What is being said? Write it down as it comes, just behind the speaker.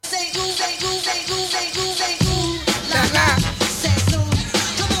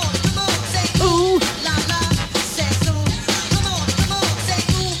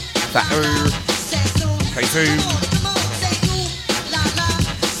typhoon.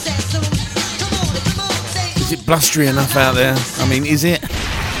 Is it blustery enough out there? I mean, is it?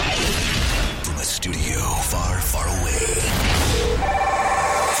 From a studio far, far away.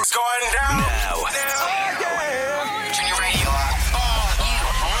 It's going down now. Turn your radio on. Are you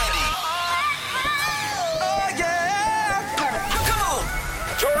ready? Oh yeah! Come on,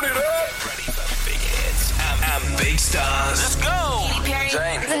 turn it up. Ready for big hits and big stars. Let's go.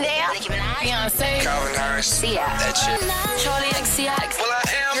 Zayn, Zendaya, Nicki Minaj, Beyonce, Calvin Harris, Sia, that shit. Charlie XCX, Well, I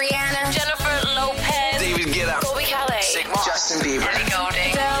am Rihanna, Jennifer Lopez, David Guetta, Kobe Calais, Sigma, Justin Bieber. Ellie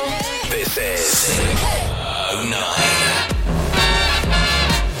Goulding, This is 09.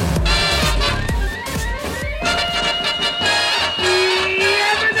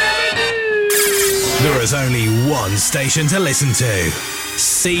 There is only one station to listen to.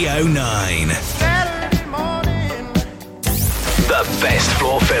 CO9. Saturday morning, The best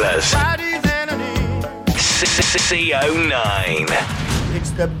floor fillers. Friday's enemy. CO9.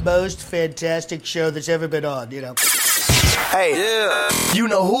 It's the most fantastic show that's ever been on, you know. Hey, yeah. You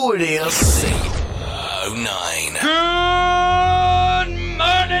know who it is. CO9. Good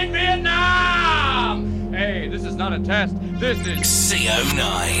morning, Vietnam! Hey, this is not a test. This is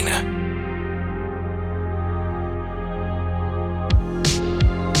CO9.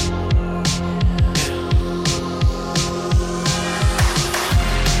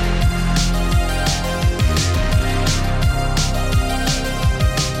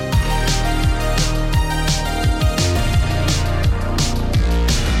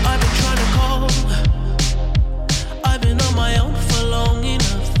 I've been trying to call. I've been on my own for long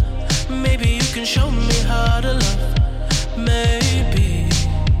enough. Maybe you can show me how to love. Maybe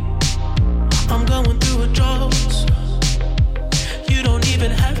I'm going through a drought. You don't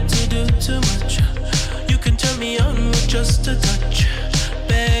even have to do too much. You can turn me on with just a touch,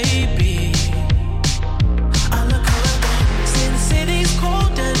 baby. I look around since city's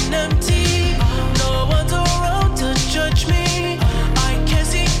cold and empty. No one's around to judge me. I can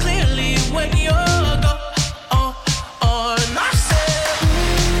see clearly when you're gone. I said,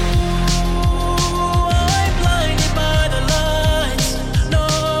 ooh, I'm blinded by the lights. No,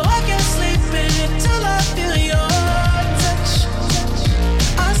 I can't sleep until I feel your touch.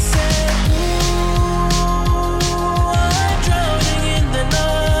 I said, ooh, I'm drowning in the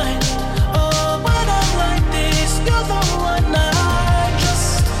night. Oh, when I'm like this, you're the one I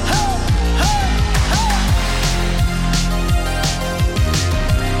just, hey, hey, hey.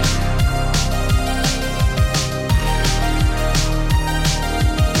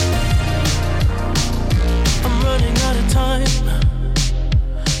 I'm running out of time,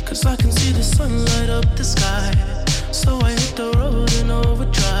 'cause I can see the sun light up the sky. So I hit the road in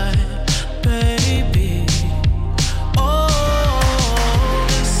overdrive, baby. Oh,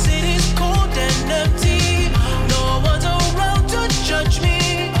 the city's cold and empty. No one's around to judge me.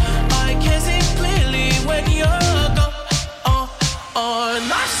 I can see clearly when you're gone.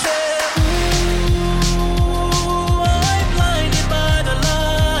 And I said, ooh, I'm blinded by the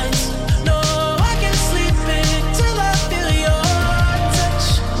lights. No, I can't sleep until I feel your touch.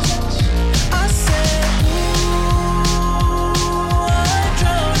 I said, ooh, I'm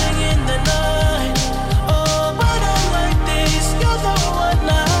drowning in the night. Oh, when I'm like this, you're the one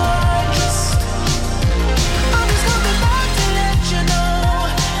I just. I'm just coming back to let you know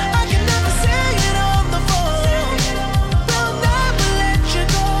I can never say it on the phone. Will never let you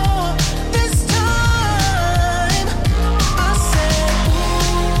go this time. I said,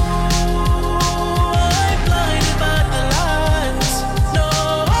 ooh, I'm blinded by the lights. No,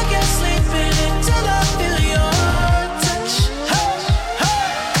 I can't sleep until I feel your touch. Hey, hey,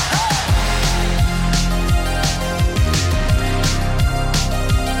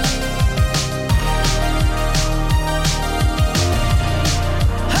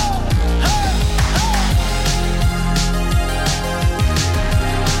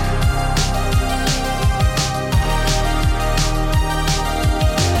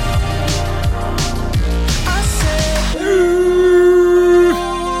 I said, ooh,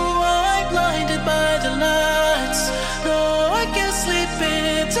 I'm blinded by the lights. No, I can't sleep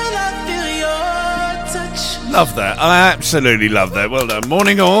until I feel your touch. Love that. I absolutely love that. Well done.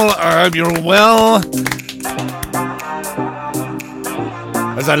 Morning all. I hope you're all well.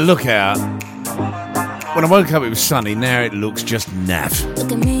 As I look out, when I woke up it was sunny. Now it looks just naff.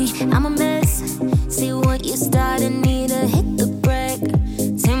 Look at me, I'm a mess. See what you started, need to hit the brake.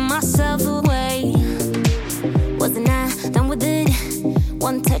 Take myself away. Wasn't I done with it?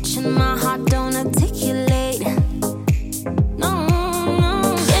 One touch and my heart don't articulate. No,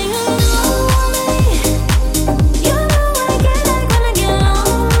 no, yeah, you know me. You know I get like when I get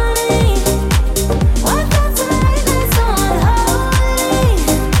lonely. What the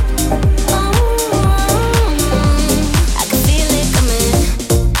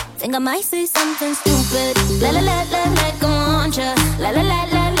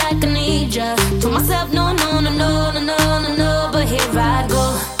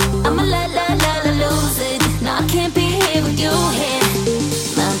I'ma lose it. No, I can't be here with you here.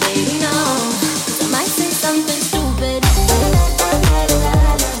 My baby, no. 'Cause I might say something stupid.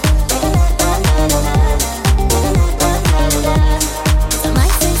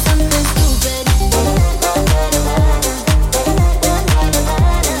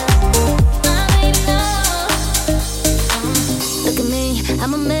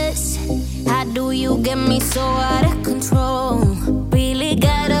 I'm a mess. How do you get me so out of control? Really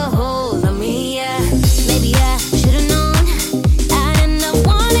got a hold on me, yeah. Maybe I should've known. I'd end up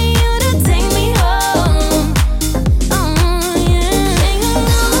wanting you to take me home. Oh, yeah. Ain't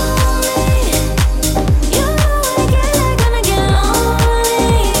lonely. You know I gonna get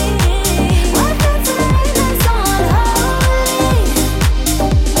lonely. What got tonight like so unholy?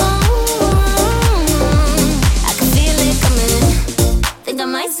 Oh, I can feel it coming. Think I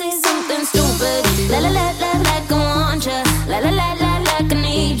might say something stupid. La la la la like I want ya. La la la la like I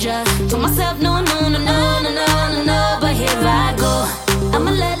need ya. Told myself no no no no no no no no, but here I go.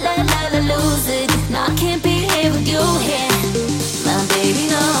 I'ma lose it. No, I can't be here with you here. My baby,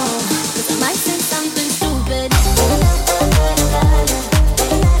 no. 'Cause I might say something stupid.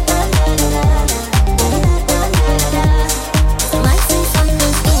 I might say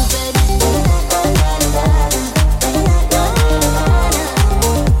something stupid.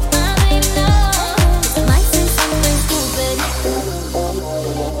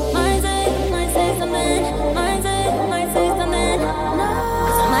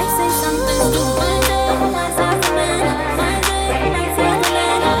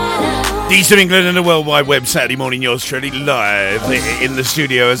 The East of England and the World Wide Web, Saturday morning, yours truly live in the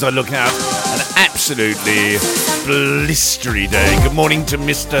studio as I look out. An absolutely blistery day. Good morning to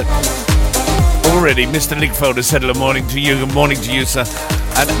Mr. Ligfelder said good morning to you. Good morning to you, sir.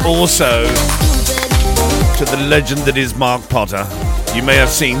 And also to the legend that is Mark Potter. You may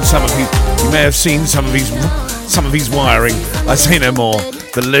have seen some of his wiring. I say no more.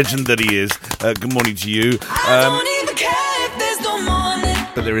 The legend that he is. Good morning to you. I don't even care if there's no morning.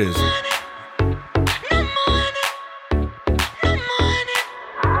 But there is.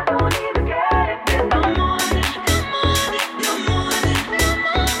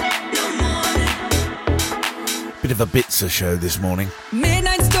 Bit of a Bitzer show this morning.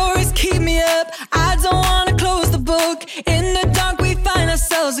 Midnight stories keep me up. I don't wanna close the book. In the dark we find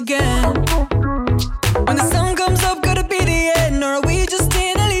ourselves again. When the sun comes up, could it be the end? Or are we just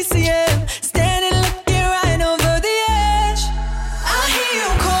in Elysium? Standing looking right over the edge. I hear you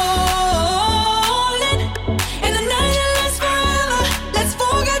calling. In the night it lasts forever. Let's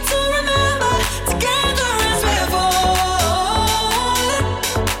forget to remember. Together as we're falling.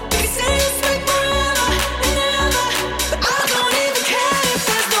 We can say this way forever and ever. But I don't even care if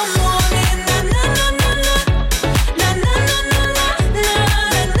there's no morning. Na na na na na. Na na na na na. Na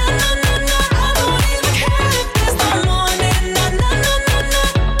na na na na. I don't even care if there's no morning. Na na na na na.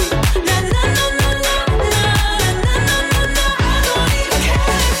 Na na na na na. Na na na na na. I don't even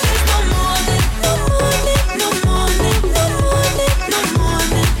care if there's no morning. No morning. No morning. No morning. No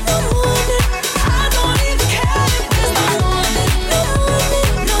morning. No morning. I don't even care if there's no morning. No morning.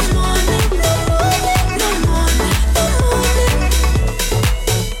 No morning. No morning. No morning. No morning.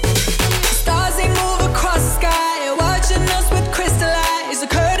 Stars they move across the sky, watching us with crystal eyes. The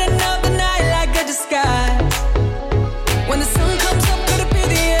curtain of the night like a disguise. When the sun comes up, could it be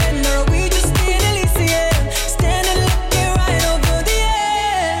the end? Or are we just in Elysium? Standing looking right over the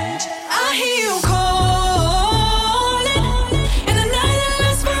edge. I hear you calling. In the night it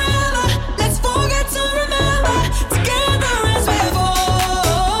lasts forever. Let's forget to remember. Together as we're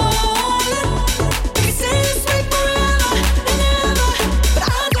falling. We can say this way forever and ever. But I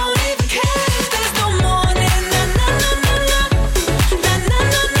don't even care if there's no morning. Na na na na na. Na na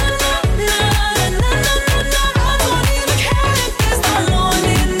na na na. Na na na na na. I don't even care if there's no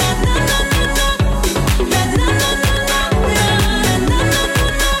morning. Na na na na na. Na na na na na. Na na na na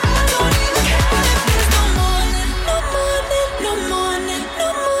na. I don't even care if there's no morning. No morning. No morning. No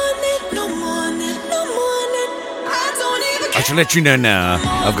morning. No morning. No morning. I don't even I shall let you know now,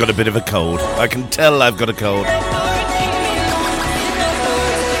 I've got a bit of a cold. I can tell I've got a cold.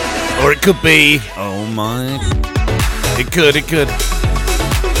 Or it could be, oh my. It could.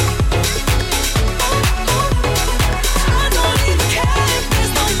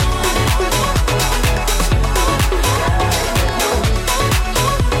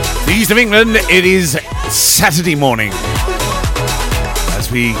 The East of England, it is Saturday morning.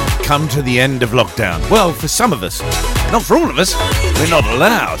 As we come to the end of lockdown. Well, for some of us. Not for all of us. We're not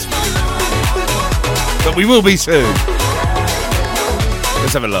allowed. But we will be soon.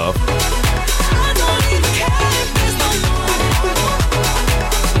 Let's have a laugh.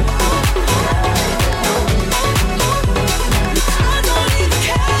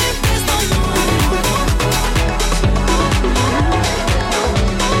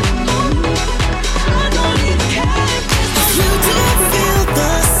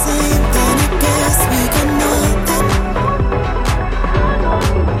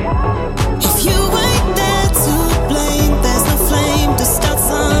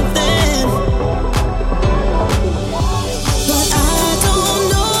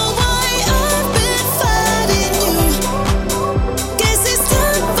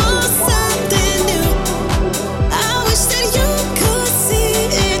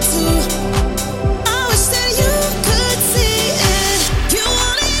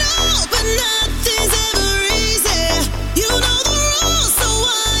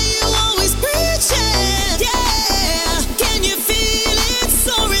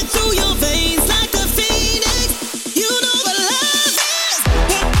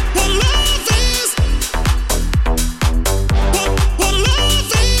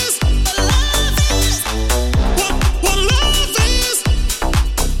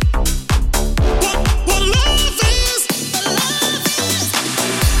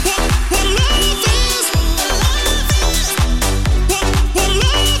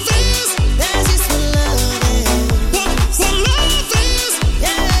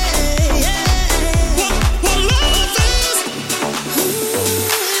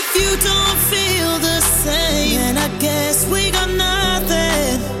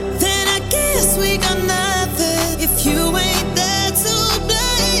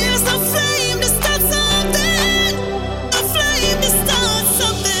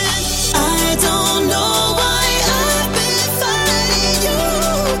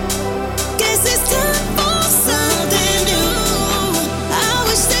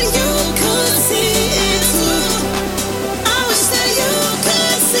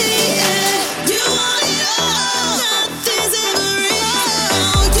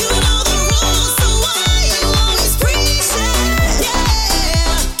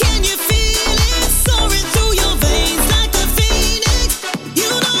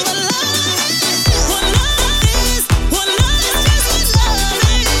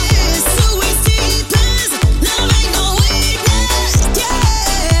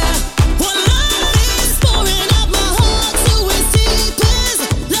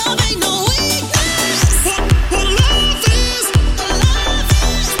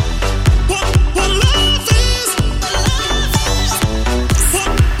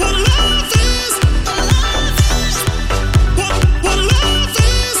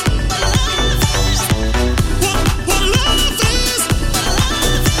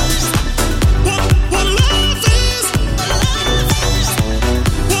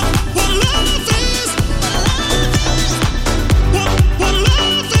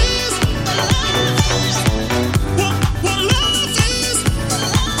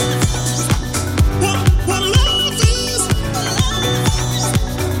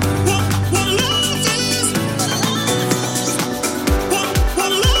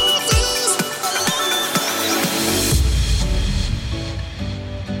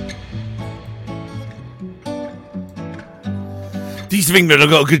 East of England, I've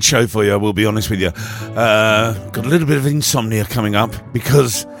got a good show for you, I will be honest with you. Got a little bit of insomnia coming up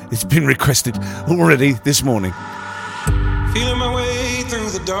because it's been requested already this morning. Feeling my way through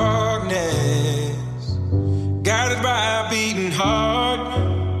the darkness, guided by a beating heart.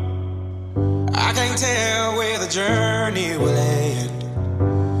 I can't tell where the journey will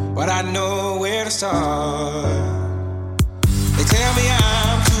end, but I know where to start. They tell me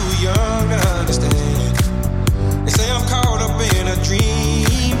I'm too young to understand. They say I'm caught up in a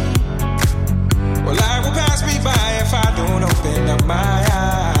dream. Well, life will pass me by if I don't open up my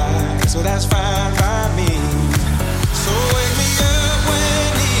eyes. So that's fine by me. So wake me up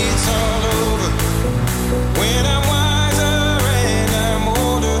when it's all over, when I'm wiser and I'm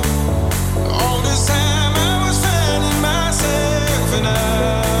older. All this time I was finding myself and I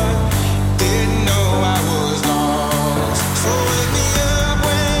didn't know I was lost. So wake me up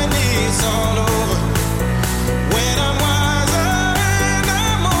when it's all over, when I'm wiser and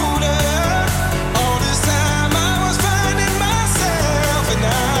I'm older. All this time I was finding myself and I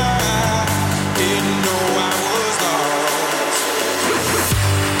didn't know I was lost.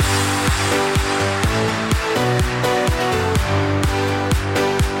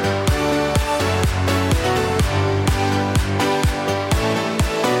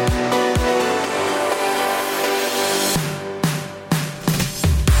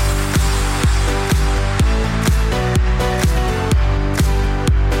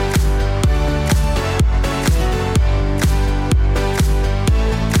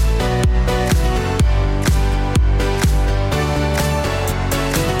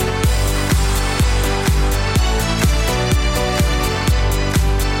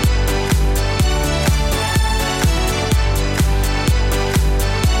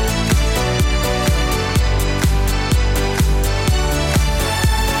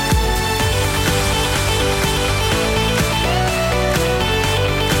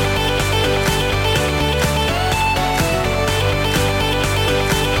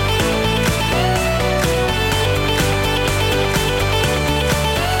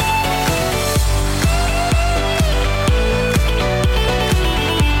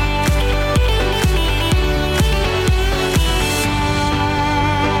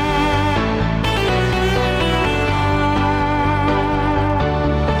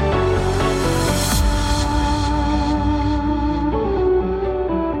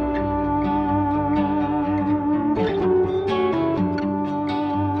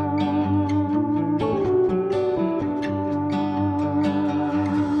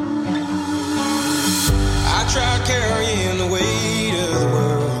 I tried carrying the weight of the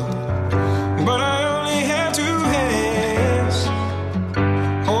world, but I only have two hands.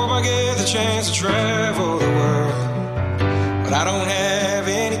 Hope I get the chance to travel the world, but I don't have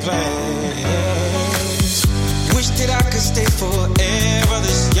any plans. Wish that I could stay forever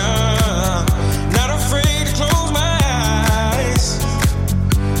this young, not afraid to close my eyes.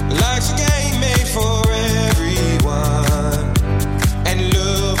 Life's a game made for everyone, and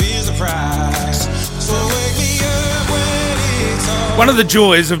love is a prize. So wake me up when it's all. One of the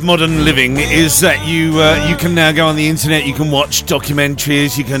joys of modern living is that you can now go on the internet, you can watch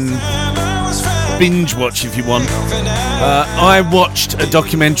documentaries, you can binge watch if you want. I watched a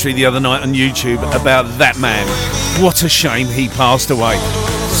documentary the other night on YouTube about that man. What a shame he passed away.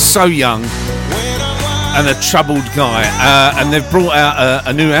 So young and a troubled guy. And they've brought out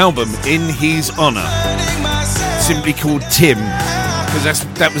a new album in his honour, simply called Tim, because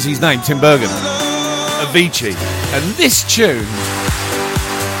that was his name, Tim Bergen, Avicii. And this tune,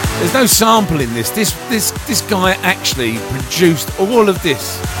 there's no sample in this. This guy actually produced all of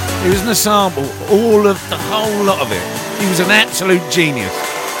this. There isn't a sample, all of the whole lot of it. He was an absolute genius.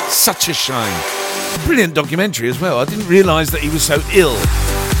 Such a shame. Brilliant documentary as well. I didn't realise that he was so ill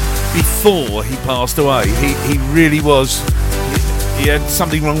before he passed away. He really was. He had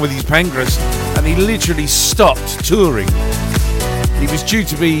something wrong with his pancreas, and he literally stopped touring. He was due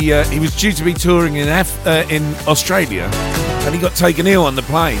to be touring in Australia, and he got taken ill on the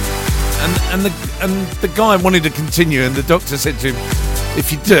plane. And the guy wanted to continue, and the doctor said to him,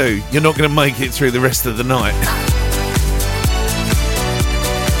 "If you do, you're not going to make it through the rest of the night."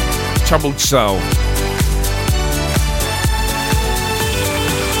 Troubled soul.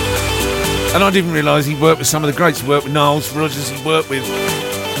 And I didn't realise he worked with some of the greats. He worked with Niles Rodgers, he worked with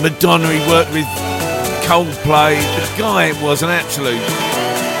Madonna, he worked with Coldplay. The guy was an absolute...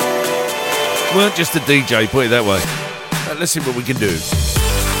 weren't just a DJ, put it that way. Let's see what we can do.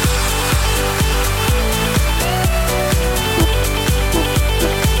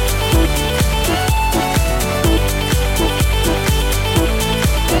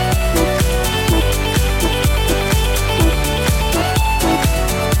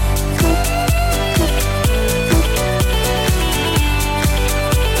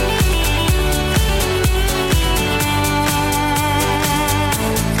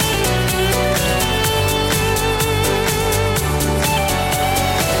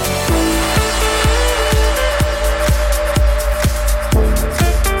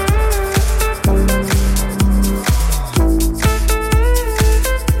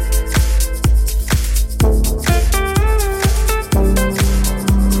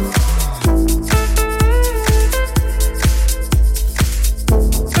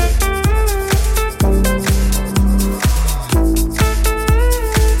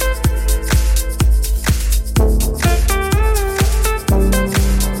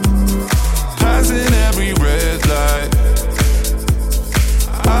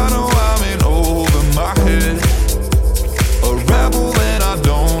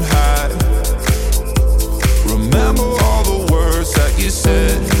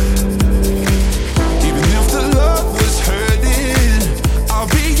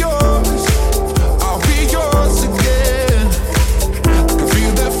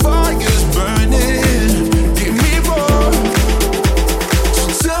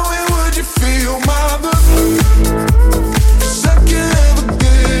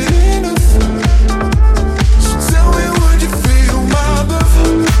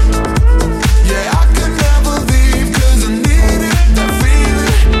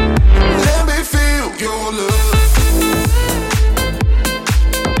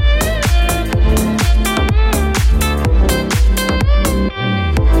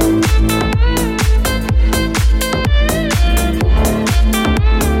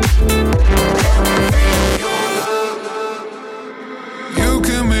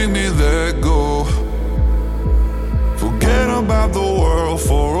 make me let go. Forget about the world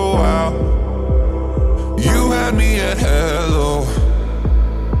for a while. You had me at hello.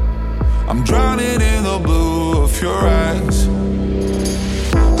 I'm drowning in the blue of your eyes.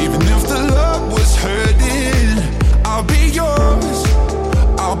 Even if the love was hurting, I'll be yours.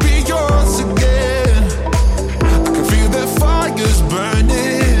 I'll be yours again. I can feel that fire's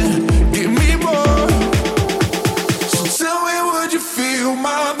burning. Give me more. So tell me, would you feel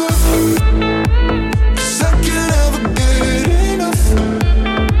my love? 'Cause I can never get enough.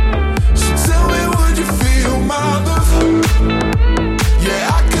 So tell me, would you feel my love?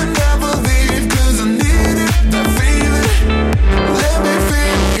 Yeah, I can never leave 'cause I need it, that feeling. Let me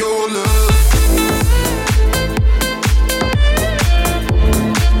feel your love.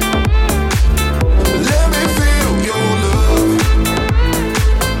 Let me feel your love.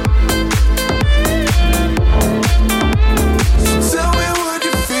 So tell me, would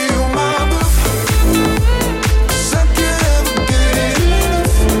you feel my love? 'Cause I can never get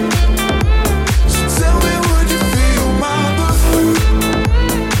enough. So tell me, would you feel my love?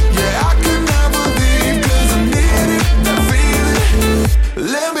 Yeah, I can never leave 'cause I need it, that feeling.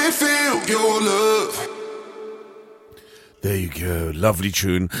 Let me feel your love. There you go. Lovely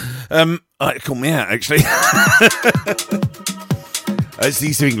tune. It caught me out, actually. It's the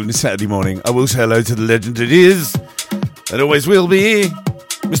East of England Saturday morning. I will say hello to the legend it is, and always will be,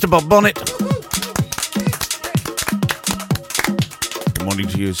 Mr. Bob Bonnet. Good morning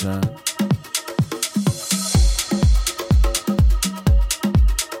to you, sir.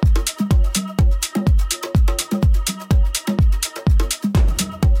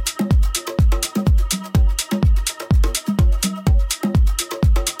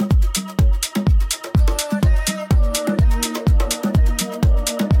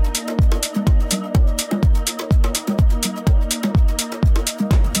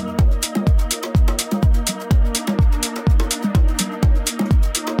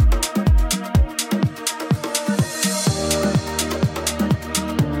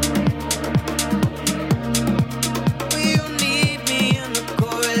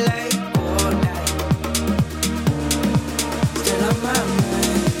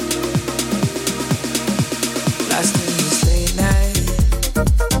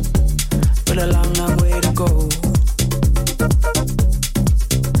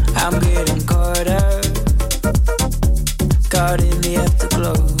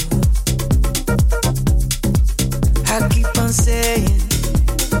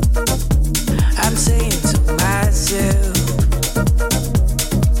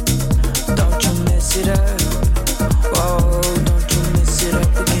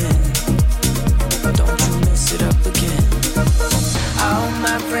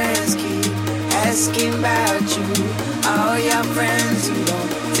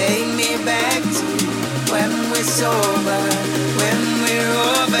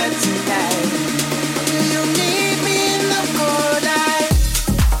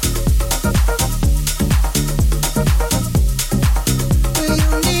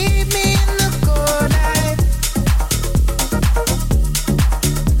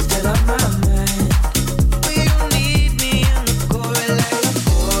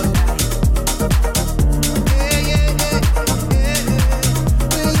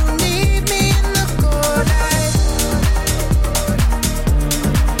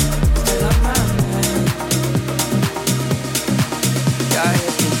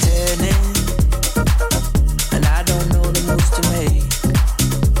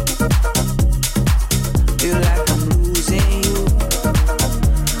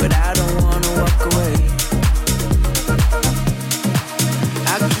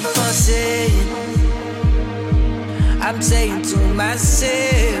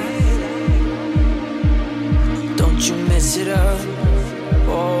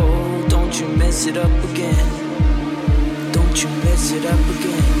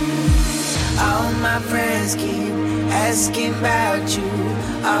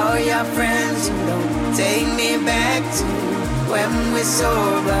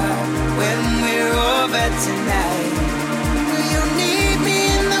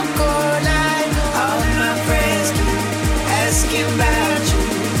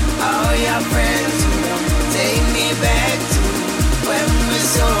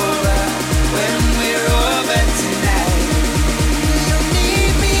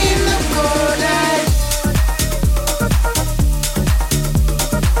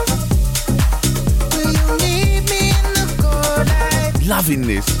 Loving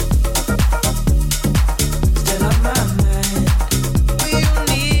this.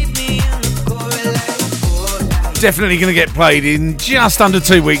 Definitely going to get played in just under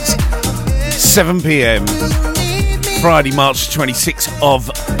 2 weeks, 7 p.m. Friday, March 26th of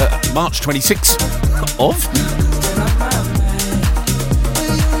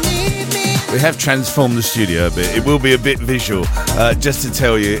We have transformed the studio a bit. It will be a bit visual. Just to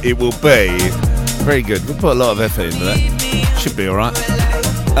tell you, it will be very good. We'll put a lot of effort into that. Should be all right.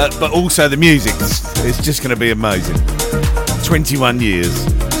 But also the music, it's just going to be amazing. 21 years.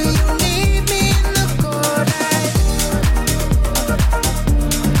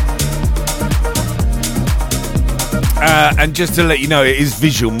 And just to let you know, it is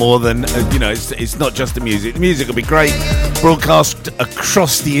visual more than, it's not just the music. The music will be great. Broadcast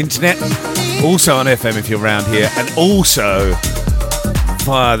across the internet. Also on FM if you're around here. And also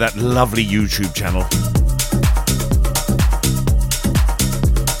via that lovely YouTube channel.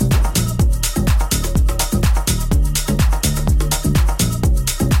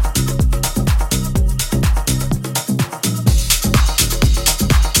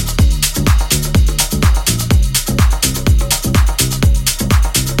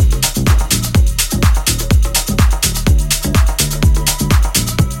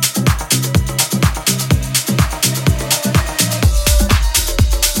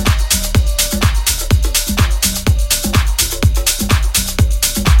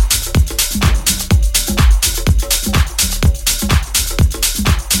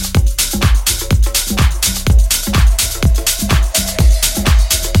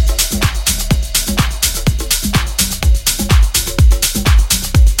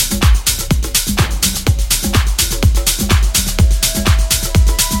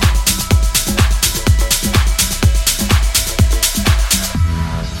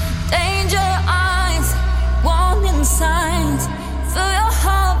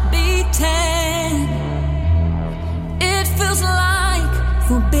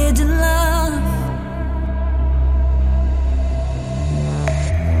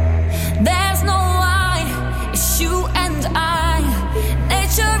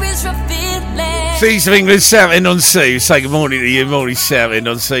 Seas of England, Southend on Sea. Say good morning to you, morning Southend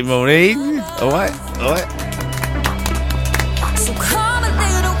on Sea, morning. All right.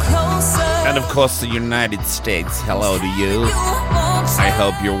 And of course the United States, hello to you. I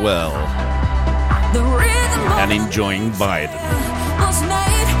hope you're well and enjoying Biden.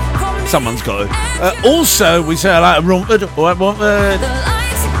 Someone's got to. Also, we say like Romford, Romford,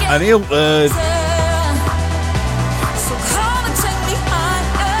 and Ilford.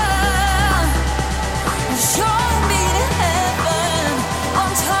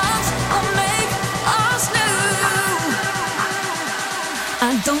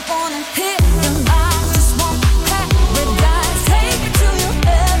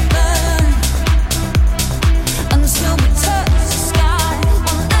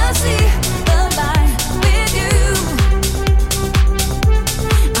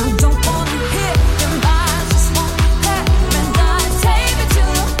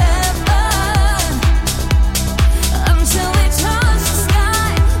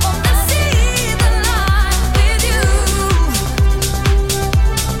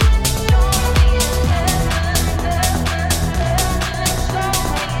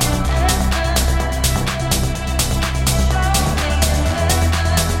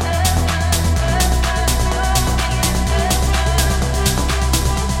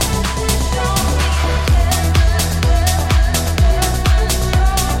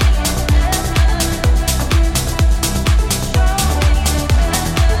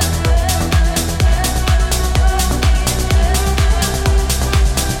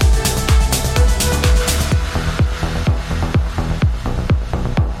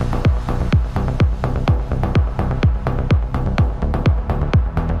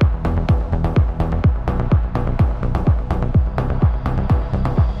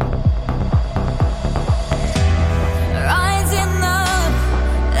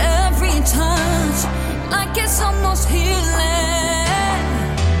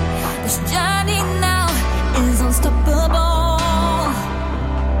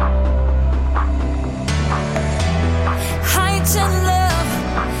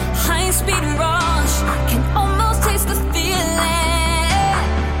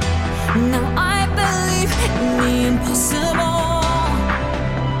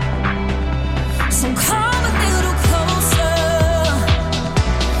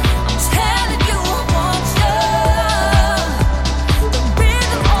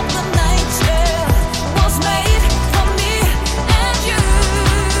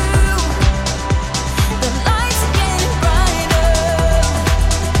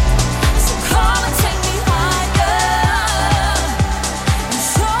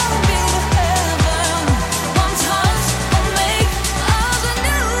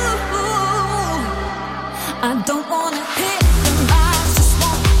 I don't wanna hit the lights, just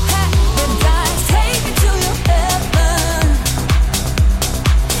want paradise. Take me to your heaven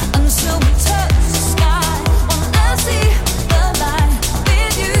until we touch the sky. Wanna see the light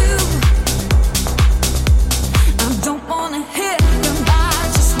with you. I don't wanna hit the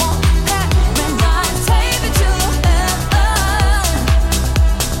lights, just want paradise. Take me to your heaven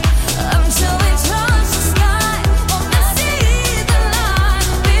until we touch the sky. Wanna see the light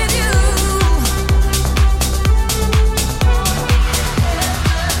with you.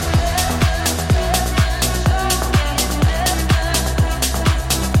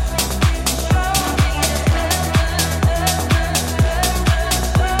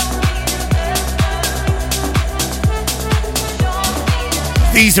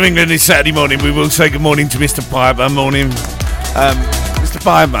 East of England is Saturday morning. We will say good morning to Mr. Piper. Morning, Mr.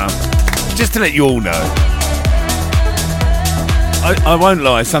 Piper. Just to let you all know, I won't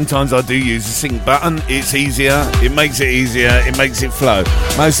lie. Sometimes I do use the sync button. It's easier. It makes it easier. It makes it flow.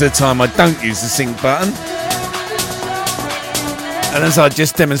 Most of the time, I don't use the sync button. And as I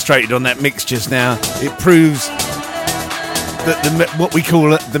just demonstrated on that mix just now, it proves that what we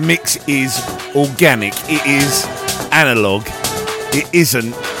call the mix is organic. It is analog. It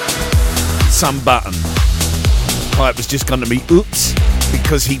isn't some button. Pipe was just going to be oops,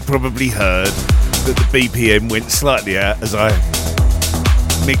 because he probably heard that the BPM went slightly out as I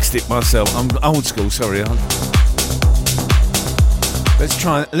mixed it myself. I'm old school, sorry.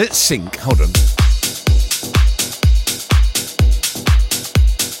 Let's sync. Hold on.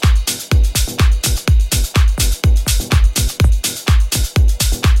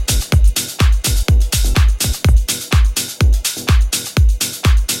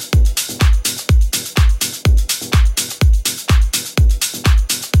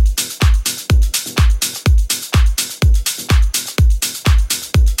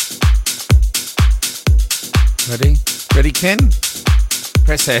 Ready? Ready, Ken?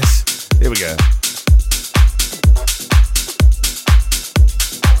 Press S. Here we go.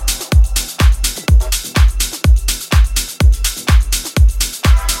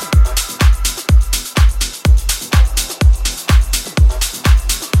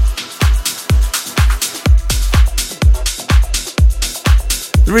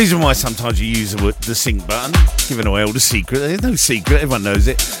 The reason why sometimes you use the sync button, giving away all the secret, there's no secret, everyone knows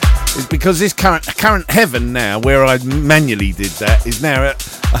it, is because this current heaven now, where I manually did that, is now at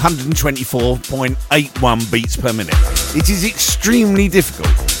 124.81 beats per minute. It is extremely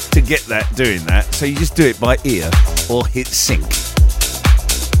difficult to get that doing that, so you just do it by ear or hit sync.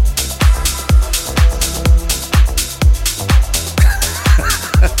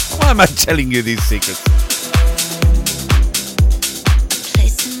 Why am I telling you these secrets?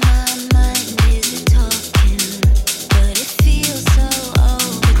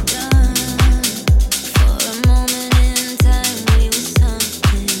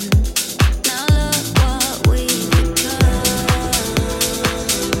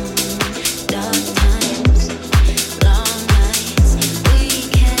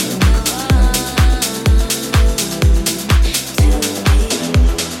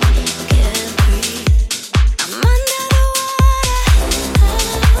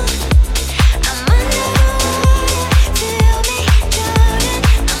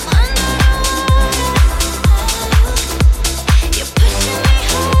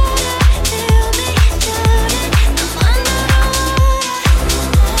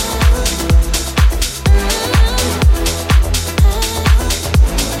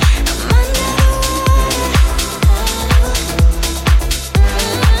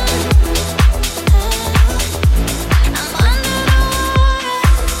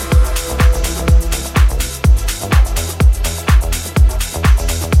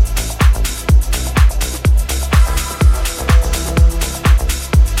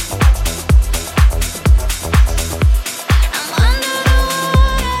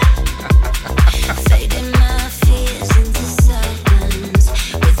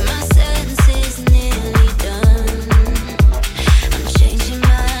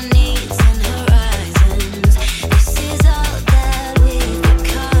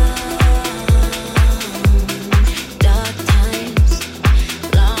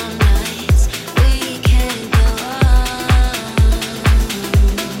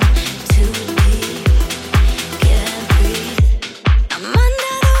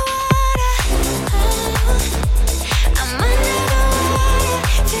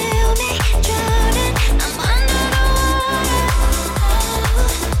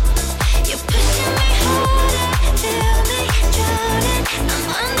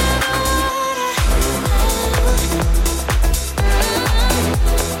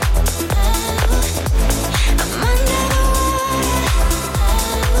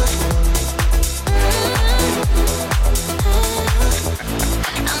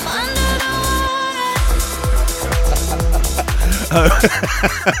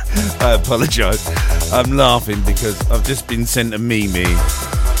 I apologise. I'm laughing because I've just been sent a meme,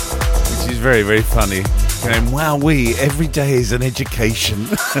 which is very, very funny. Going, wowee, every day is an education.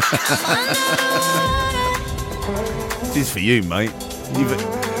 This is for you, mate.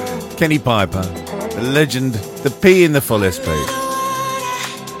 Kenny Piper, the legend, the P in the full SP.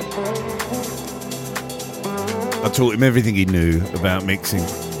 I taught him everything he knew about mixing,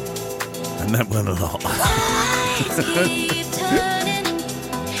 and that went a lot.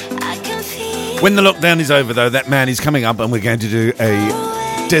 When the lockdown is over, though, that man is coming up, and we're going to do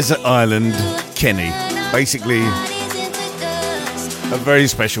a Desert Island Kenny. Basically, a very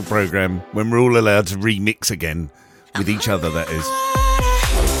special program when we're all allowed to remix again with each other, that is.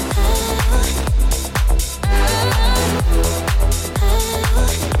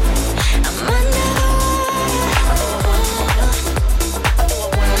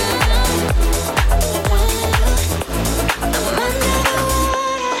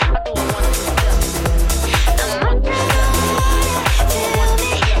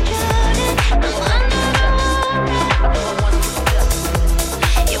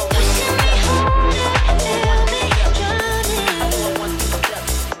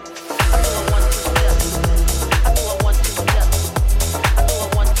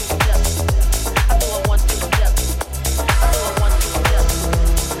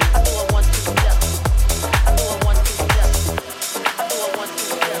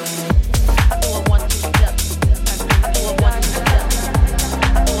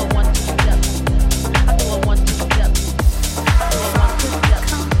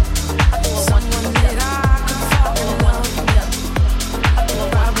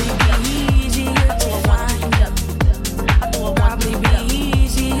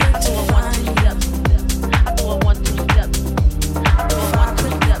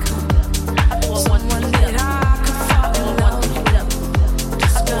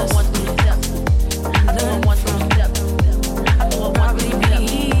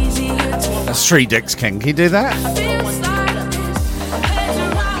 Three decks, Ken. Can you do that?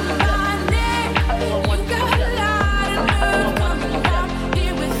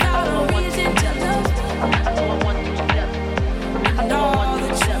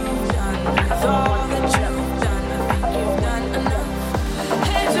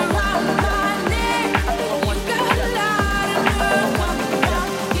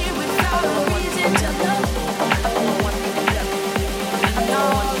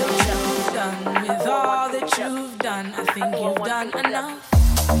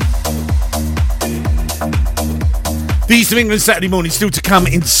 The East of England Saturday morning still to come.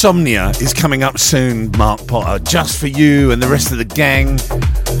 Insomnia is coming up soon, Mark Potter, just for you and the rest of the gang.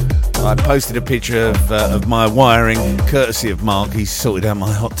 I posted a picture of my wiring, courtesy of Mark. He's sorted out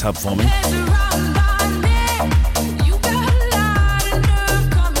my hot tub for me.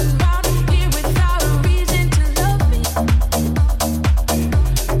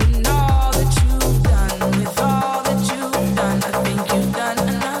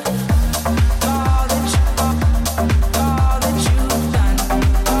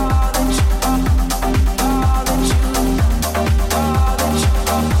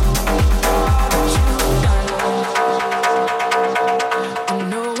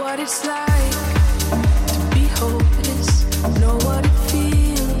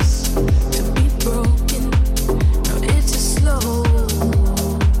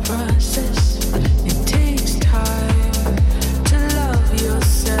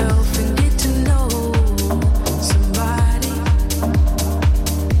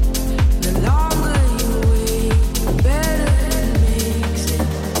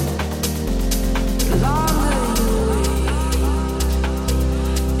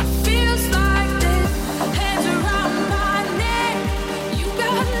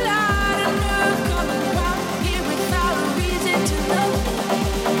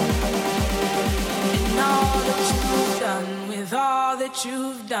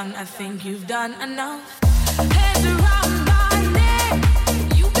 I think you've done enough. Hands around my neck.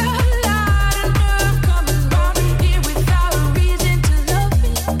 You got a lot of nerve coming round here without a reason to love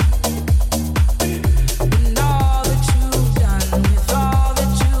me. And all that you've done, with all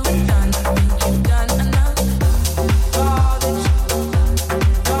that you've done, I think you've done enough. All that you've done,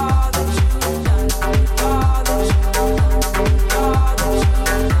 all that you've done, all that you've done, all that you've done, all that you've done, all that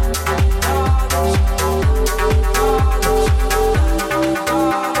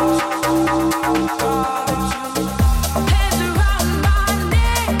you've done.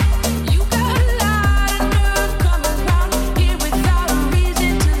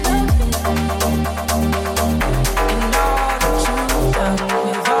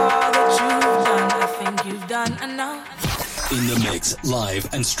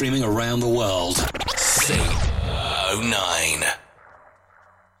 and streaming around the world. C09.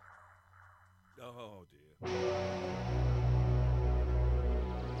 Oh, dear.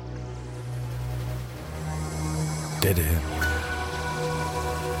 Dead air.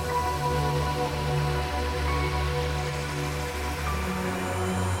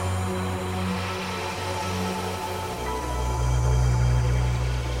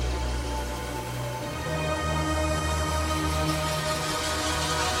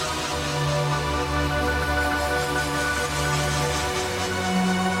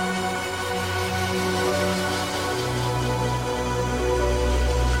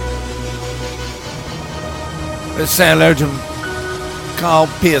 Let's say hello to Carl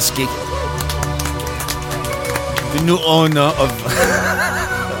Piersky, the new owner of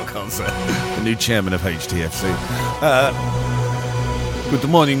I can't say the new chairman of HTFC. Good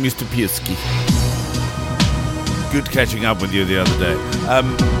morning, Mr. Piersky. Good catching up with you the other day.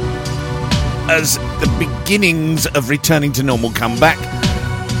 As the beginnings of returning to normal come back,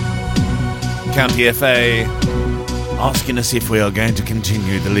 County FA asking us if we are going to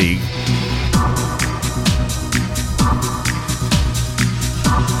continue the league.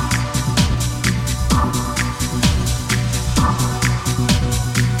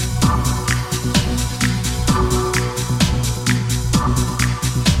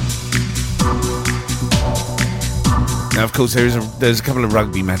 Now, of course, there's a couple of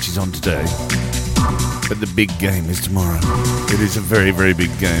rugby matches on today, but the big game is tomorrow. It is a very, very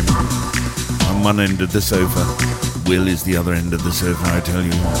big game. I'm one end of the sofa. Will is the other end of the sofa, I tell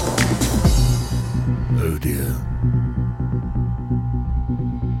you. Oh, dear.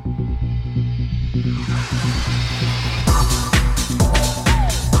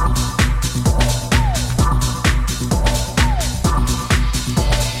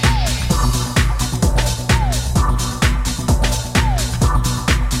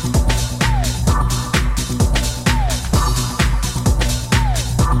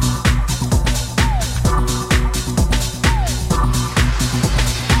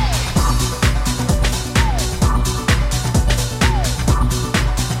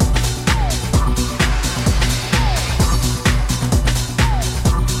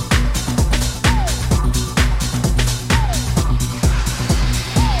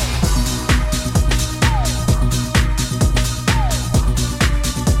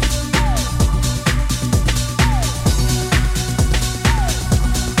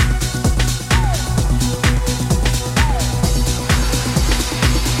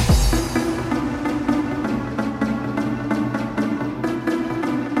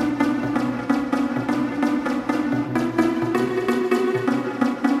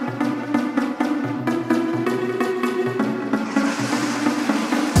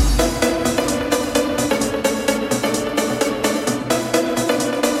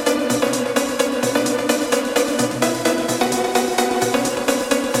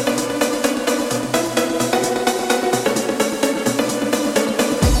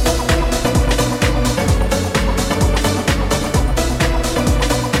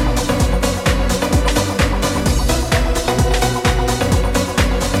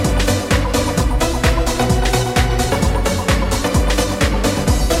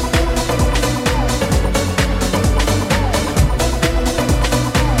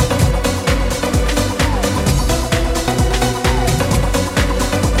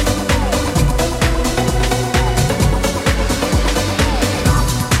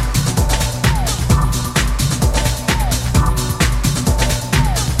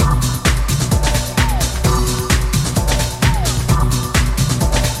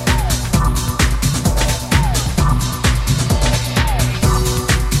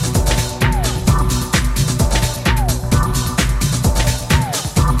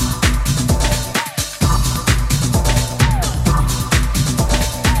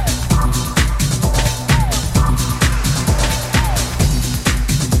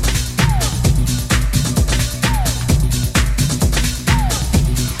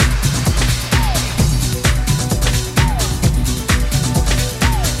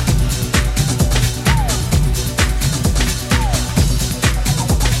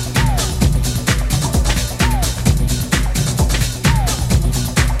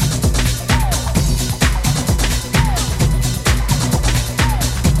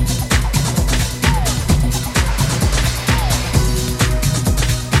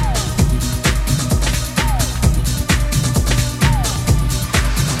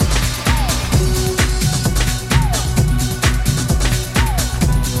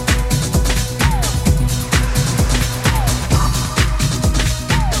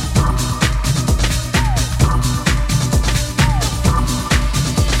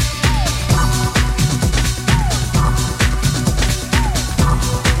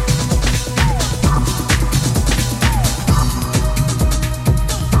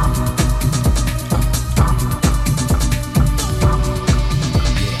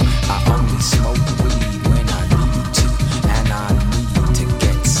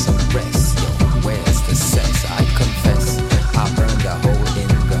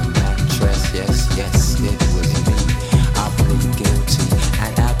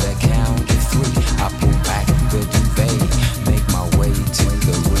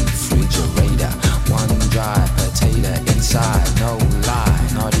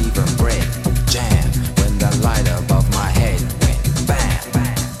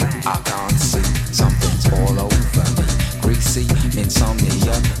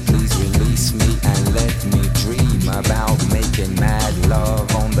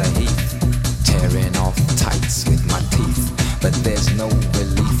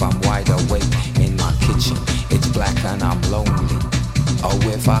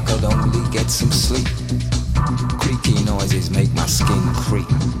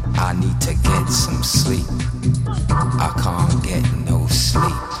 I need to get some sleep. I can't get no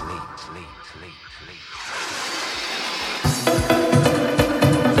sleep.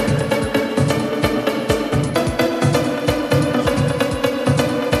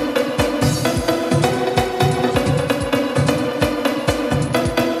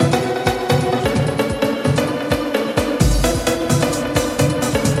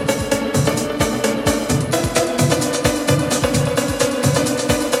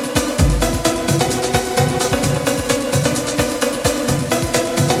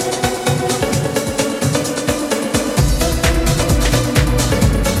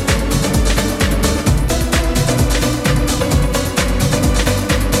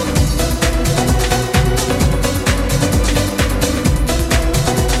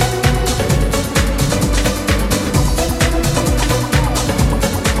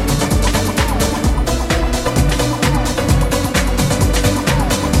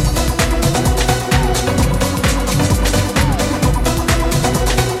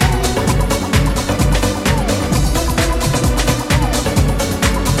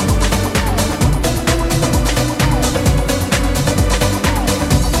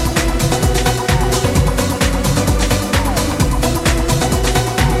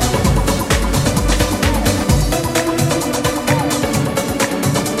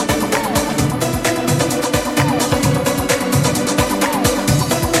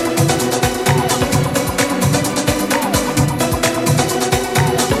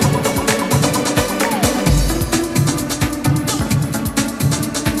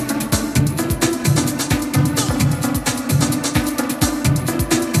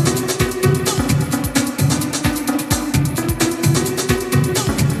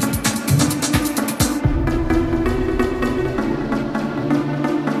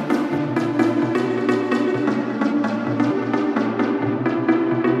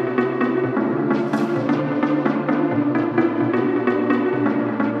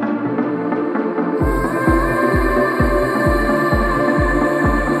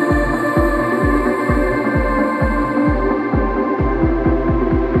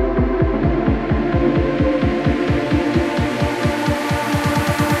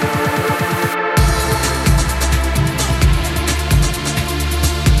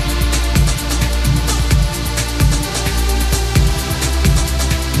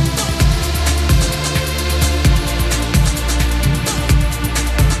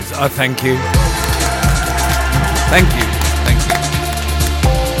 Oh, thank you. Thank you. Thank you.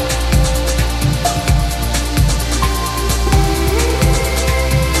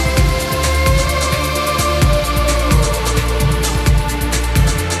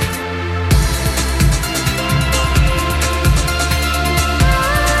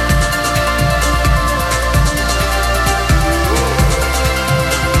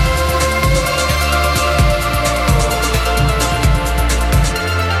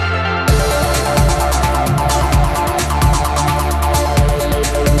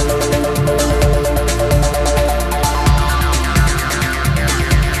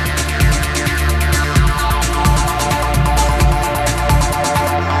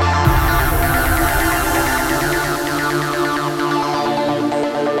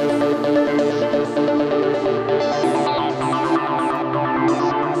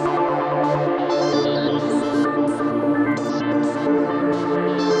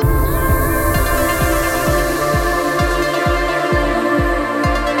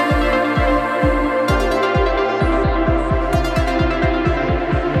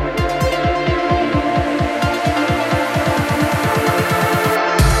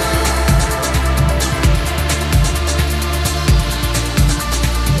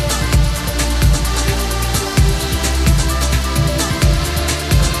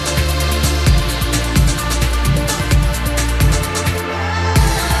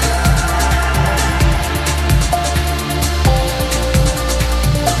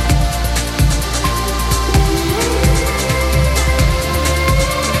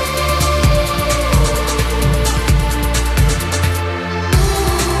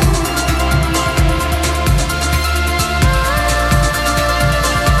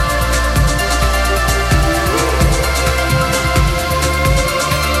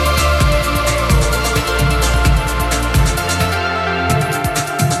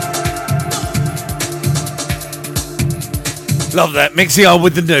 Love that. Mixing on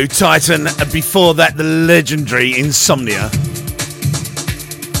with the new Titan. And before that, the legendary Insomnia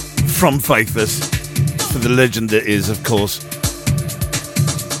from Faithless. For the legend that is, of course,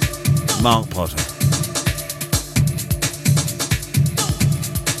 Mark Potter.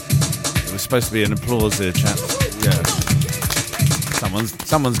 There was supposed to be an applause there, chaps. Yeah.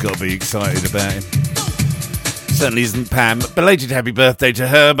 Someone's got to be excited about him. Certainly isn't Pam. Belated happy birthday to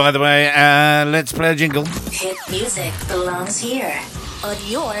her, by the way. Let's play a jingle. Hit music belongs here on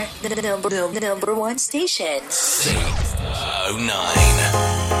your number one station. 609.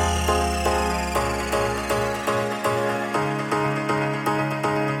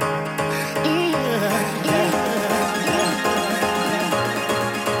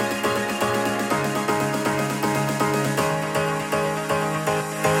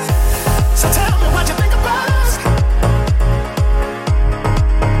 So tell me what you think about us.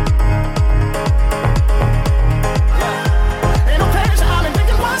 Ain't no pressure, I've been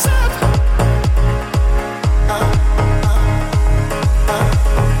thinking myself.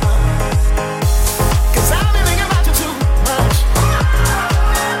 Cause I've been thinking about you too much.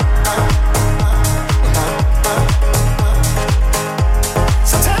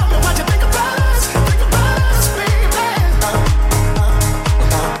 So tell me what you think about us, baby.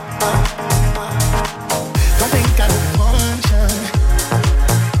 Don't think I don't want ya.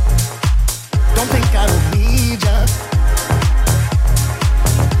 Don't think I don't need ya.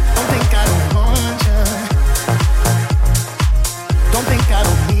 Don't think I don't want ya. Don't think I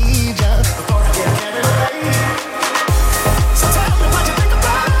don't need ya. Before I get carried away. So tell me what you think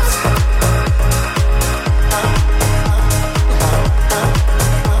about us.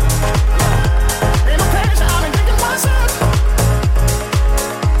 Ain't no pressure, I've been thinking myself.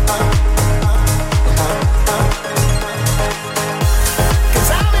 Cause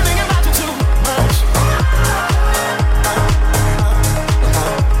I've been thinking about you too much. So tell me what you think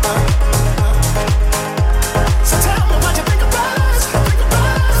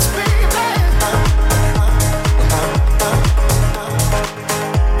about us, baby.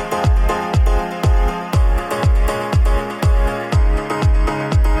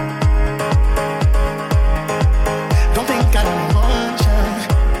 Don't think I don't want ya.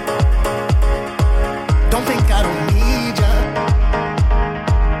 Don't think I don't need ya.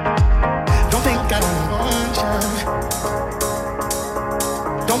 Don't think I don't want ya.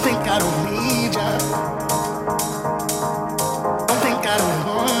 Don't think I don't need ya. Don't think I don't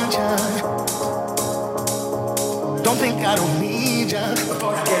want ya. Don't think I don't need ya.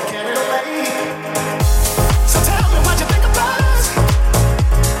 Before I get carried away. So tell me what you think about us.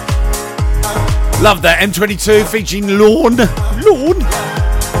 Love that. M22 featuring Lorne. Lorne.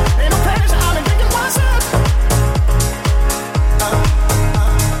 Ain't no pressure, I've been thinking myself.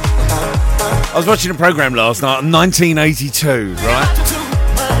 I was watching a programme last night on 1982, right?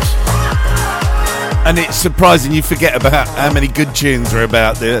 And it's surprising you forget about how many good tunes are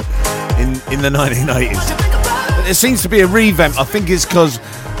about there in the 1980s. But there seems to be a revamp. I think it's because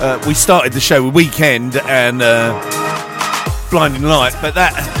we started the show with Weekend and Blinding Light, but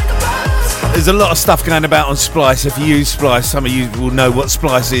there's a lot of stuff going about on Splice. If you use Splice, some of you will know what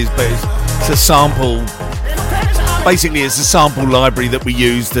Splice is, but it's a sample. Basically, it's a sample library that we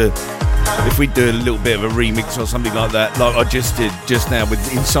use to, if we do a little bit of a remix or something like that, like I just did just now with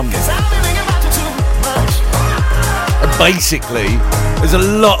Insomnia. And basically, there's a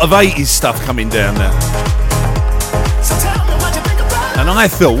lot of 80s stuff coming down now. And I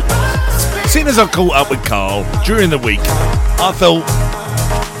thought, seeing as I caught up with Carl during the week, I thought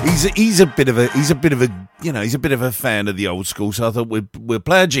he's a bit of a fan of the old school. So I thought we'll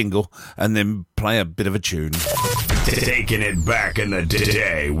play a jingle and then play a bit of a tune. Taking it back in the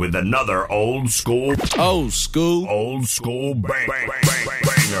day with another old school banger.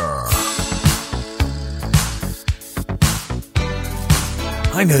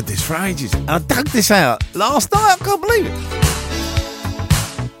 I heard this for ages. I dug this out last night. I can't believe it.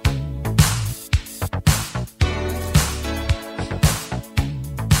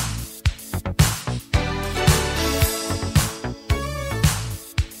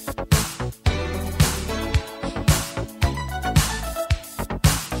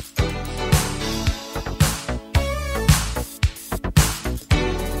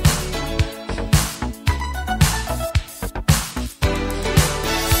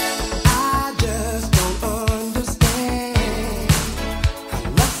 I just don't understand.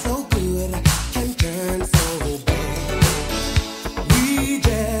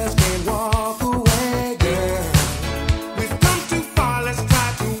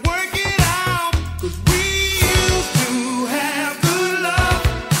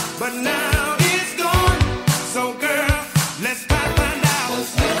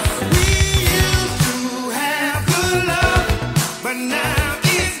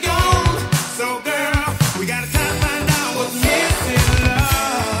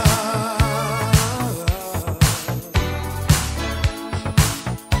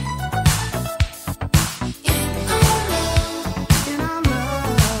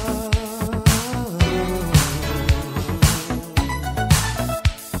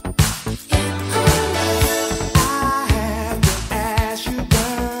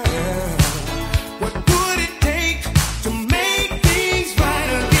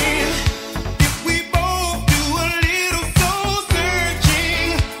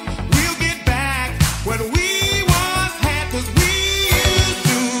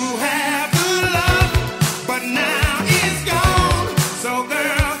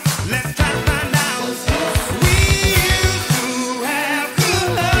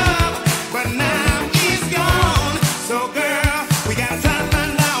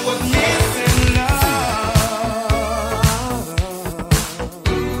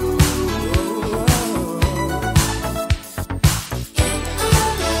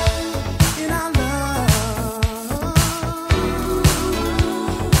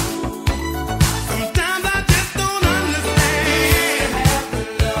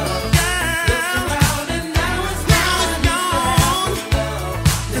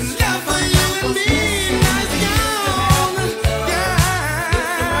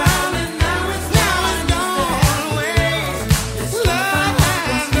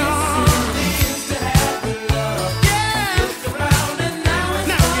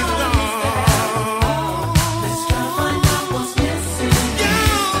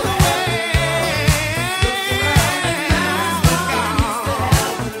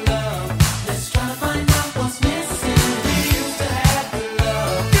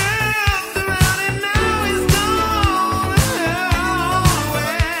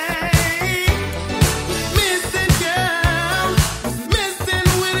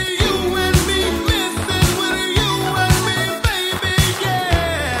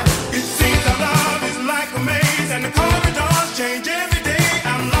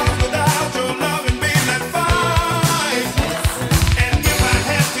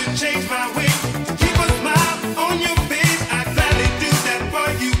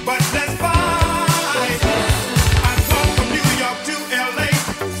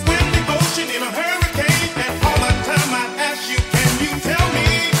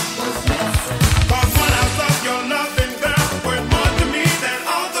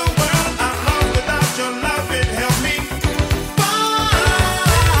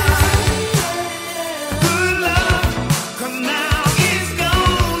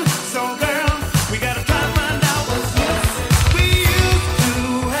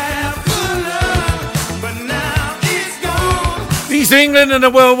 East of England and the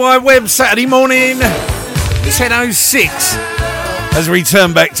World Wide Web, Saturday morning, 10:06 as we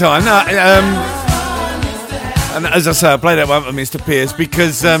return back time. No, and as I say, I played that one for Mr. Pierce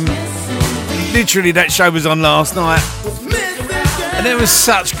because literally that show was on last night and there was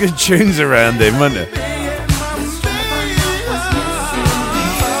such good tunes around him, wasn't there?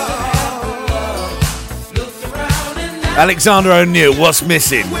 Alexander O'Neill, What's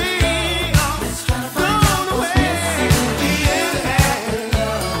Missing?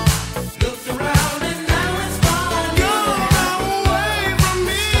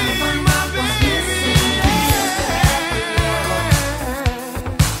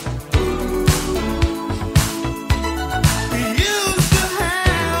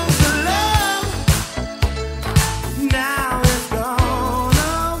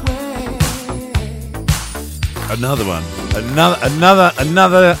 Another one.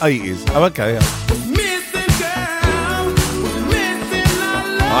 Another 80s. Oh, okay.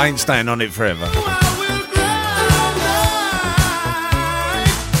 I ain't staying on it forever.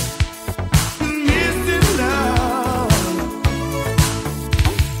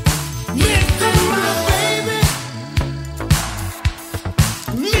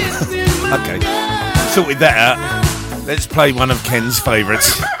 Okay. Sorted that out. Let's play one of Ken's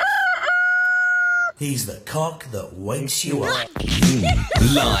favourites. He's the cock that wakes you up.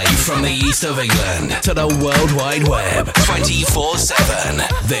 Live from the east of England to the World Wide Web, 24/7.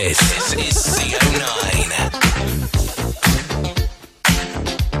 This is CO9.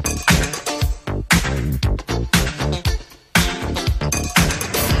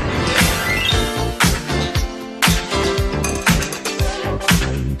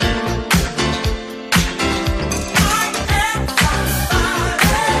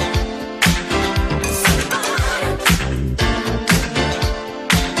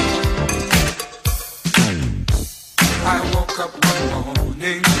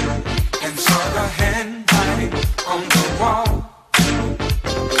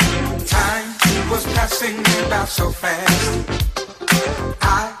 So fast,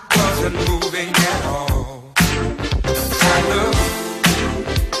 I wasn't moving at all. I looked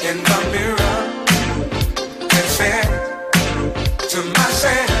in the mirror and said to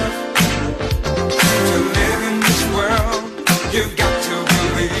myself, to live in this world, you've got to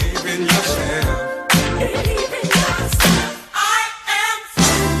believe in yourself. Believe in yourself. I am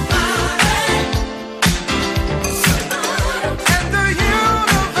somebody. And the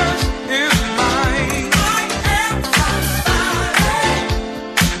universe is mine.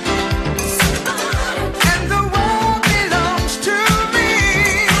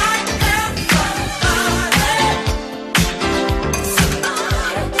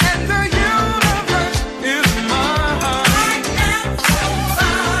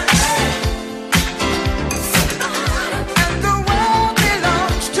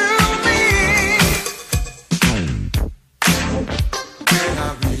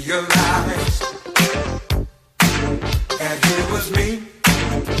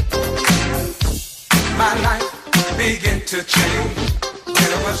 To change,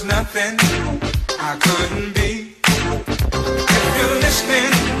 there was nothing I couldn't be. If you're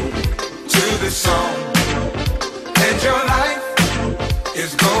listening to this song and your life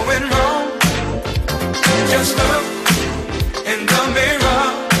is going wrong, just look in the mirror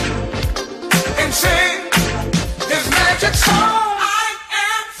and sing this magic song.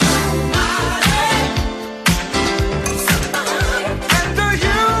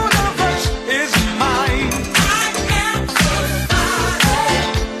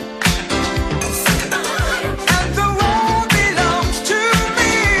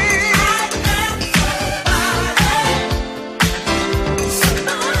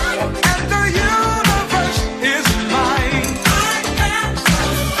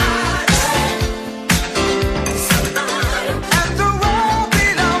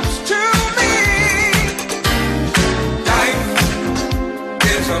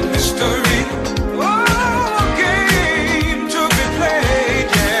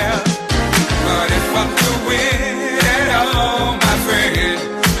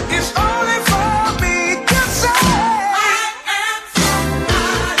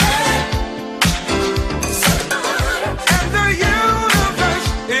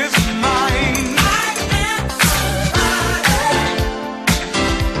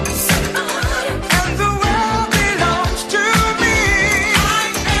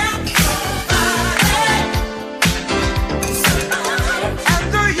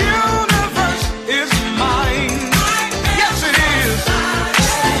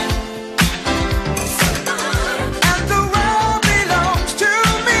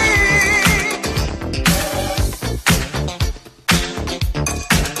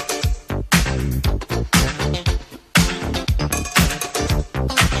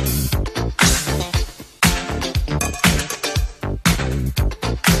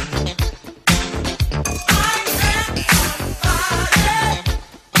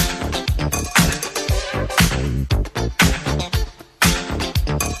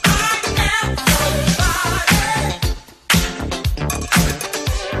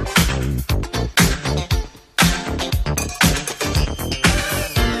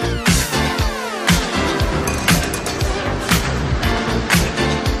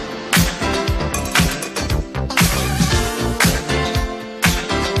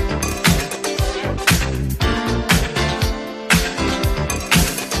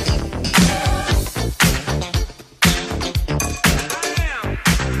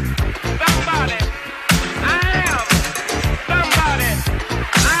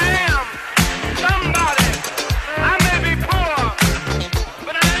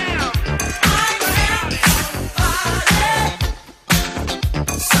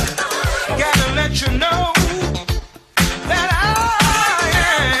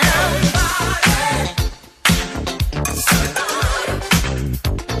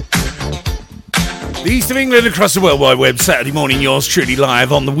 The East of England across the World Wide Web, Saturday morning, yours truly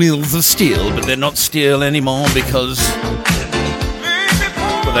live on the wheels of steel, but they're not steel anymore because...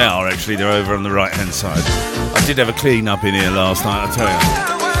 Well, they are actually, they're over on the right-hand side. I did have a clean up in here last night, I tell you.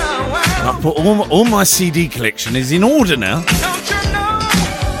 I put all my CD collection is in order now.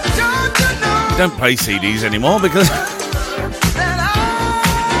 We don't play CDs anymore because...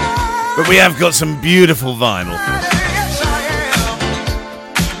 But we have got some beautiful vinyl.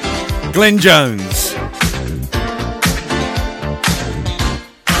 Glenn Jones.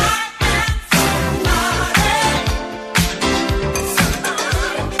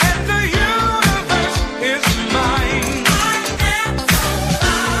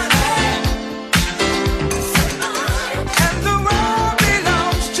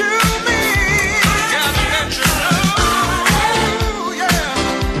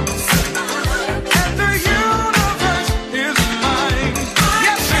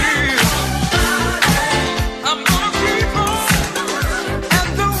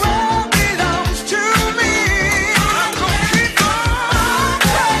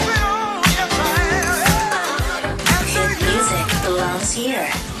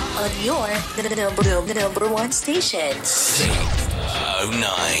 The number one station.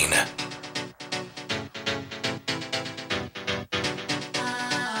 609.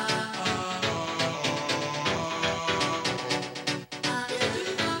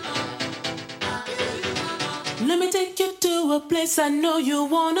 Let me take you to a place I know you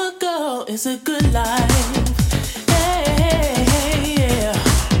wanna go. It's a good life. Hey, hey, hey, yeah.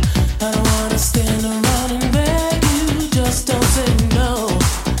 I don't wanna stand around and beg you. Just don't say no.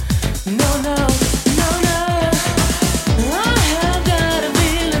 No, no, no, no. I have got a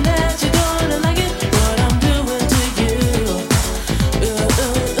feeling that you're gonna like it. What I'm doing to you.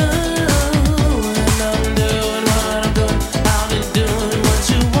 And I'm doing what I'm doing. I'll be doing what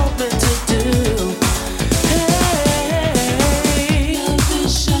you want me to do. Love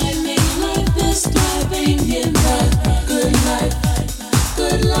is shining like this, thriving in the good life,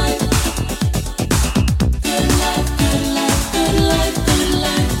 good life, good life, good life, good life, good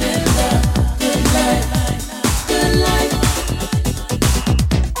life, in the good life, good life.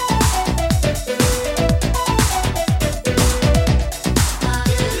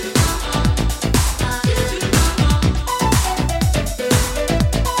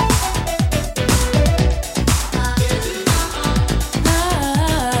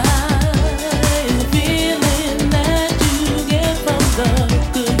 Feeling that you get from the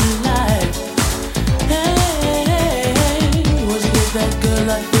good life. Hey, once you get that good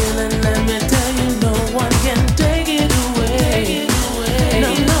life feeling, let me tell you, no one can take it away.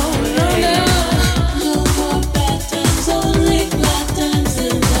 No, no, no, no. No more bad times, only glad times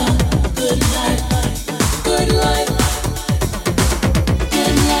in the good life, good life.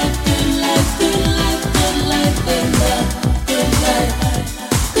 Good life, good life, good life, good life in the good life,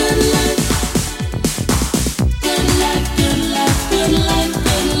 good life. Good life, good life, good life,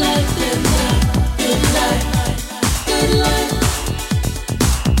 good life in the good life, good life.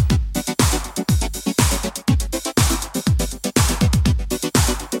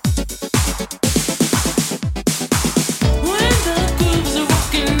 When the grooves are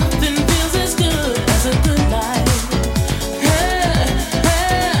rocking, nothing feels as good as a good life. Hey,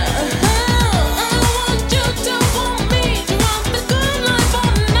 hey, I want you to want me to want the good life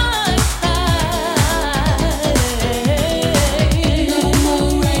all night. No more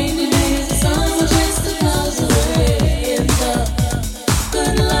rainy days, the sun will chase the clouds away in the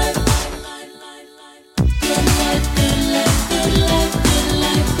good life. Good life, good life, good life, good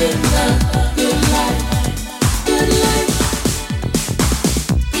life in the good life, good life. Good life,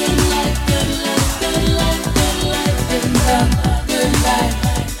 good life, good life, good life in the good life,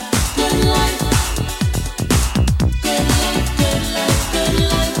 good life. Good life, good life, good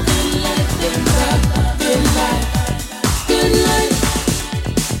life, good life in the good life, good life.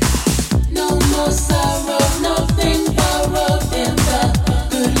 No more sorrow, nothing borrowed in the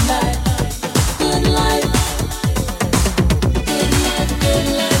good life, good life. Good life, good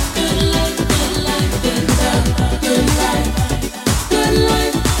life, good life, good life in the good life, good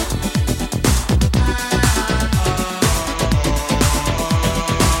life.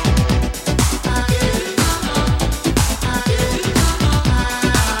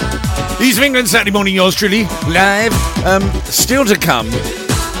 East of England, Saturday morning, yours truly, live. Still to come.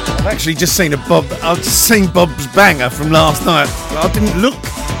 I've actually just seen I've just seen Bob's banger from last night. I didn't look.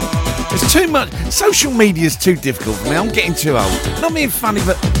 It's too much. Social media is too difficult for me. I'm getting too old. Not being funny,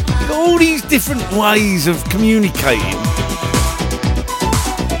 but you've got all these different ways of communicating.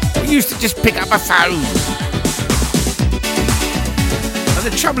 We used to just pick up a phone. And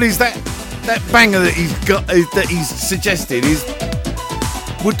the trouble is that that banger that he's got, that he's suggested,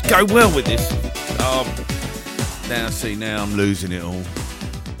 would go well with this. Now I'm losing it all.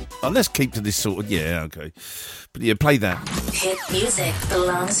 Oh, let's keep to this sort of, yeah, okay. But yeah, play that. Hit music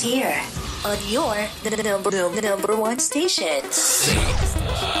belongs here on your the number one station.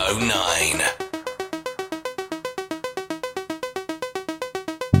 609.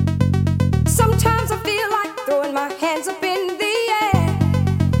 Sometimes I feel like throwing my hands up in the air.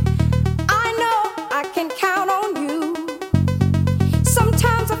 I know I can count on you.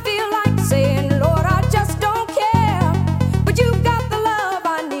 Sometimes I feel like saying, Lord, I just don't care. But you've got the love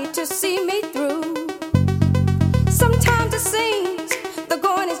I need to see me through. Sometimes it seems the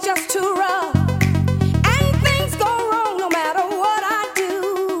going is just too rough. And things go wrong no matter what I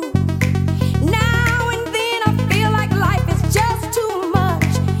do. Now and then I feel like life is just too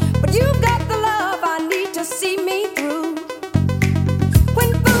much. But you've got the love I need to see me through.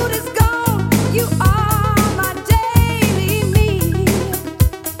 When food is gone, you are my daily meal.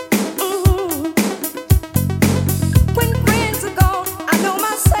 When friends are gone, I know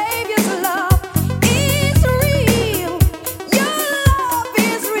my Savior's love is real. Your love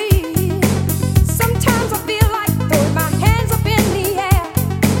is real. Sometimes I feel like throwing my hands up in the air.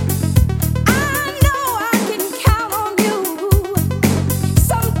 I know I can count on you.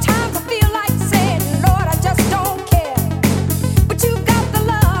 Sometimes I feel like saying, Lord, I just don't care. But you've got the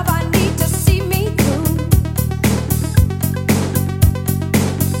love I need to see me through.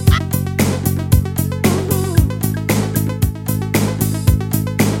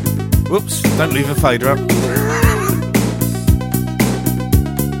 Whoops, don't leave a fader up.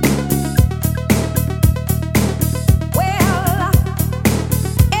 Well,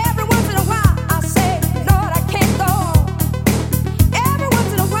 every once in a while I say, Lord, I can't go on. Every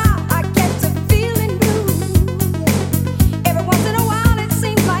once in a while I get to feeling blue. Every once in a while it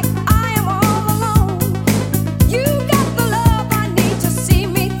seems like I am all alone. You got the love I need to see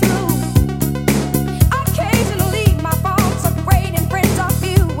me through. Occasionally my faults are great and friends are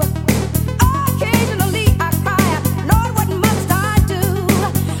few. Occasionally I cry out, Lord, what must I do?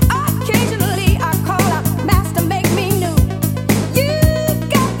 Occasionally I call out, Master, make me new. You've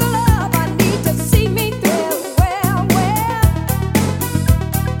got the love I need to see me through. Well,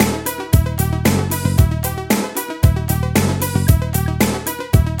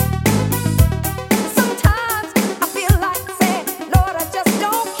 sometimes I feel like saying, Lord, I just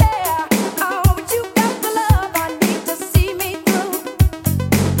don't care. Oh, but you've got the love I need to see me through.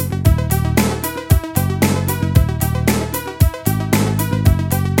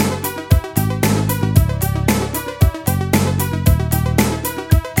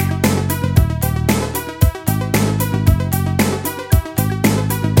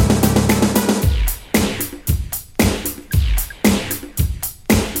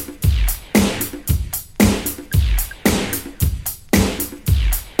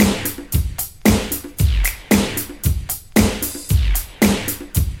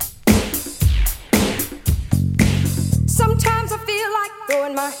 Sometimes I feel like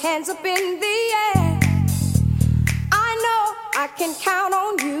throwing my hands up in the air. I know I can count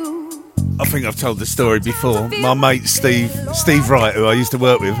on you. I think I've told the story before. My mate Steve Wright, who I used to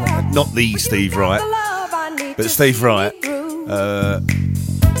work with, not the Steve Wright, but Steve Wright,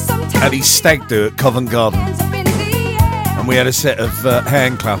 had his stag do at Covent Garden, and we had a set of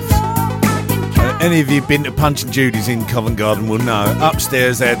handcuffs. Any of you been to Punch and Judy's in Covent Garden will know.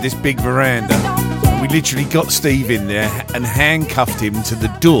 Upstairs they had this big veranda. We literally got Steve in there and handcuffed him to the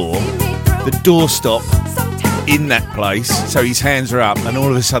doorstop in that place, so his hands are up, and all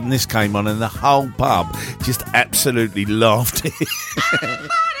of a sudden this came on and the whole pub just absolutely laughed.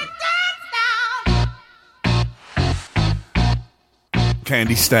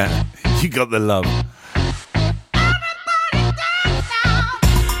 Candy Stan, you got the love.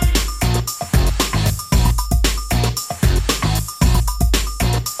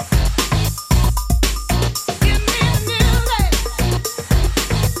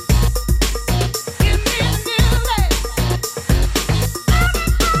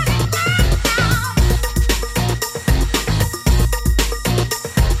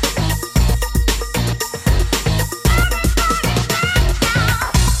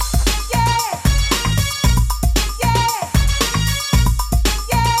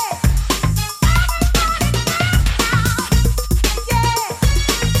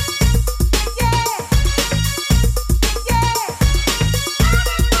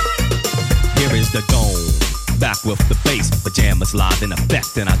 Pajamas live in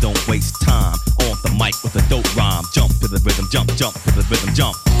effect, and I don't waste time on the mic with a dope rhyme. Jump to the rhythm, jump to the rhythm,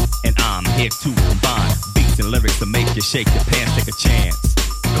 jump. And I'm here to combine beats and lyrics to make you shake your pants, take a chance.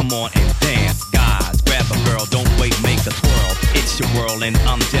 Come on and dance, guys. Grab a girl, don't wait, make a twirl. It's your world and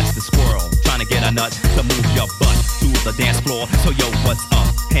I'm just a squirrel. Trying to get a nut to move your butt to the dance floor. So yo, what's up?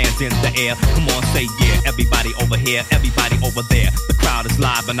 Hands in the air. Come on, say yeah. Everybody over here, everybody over there. The crowd is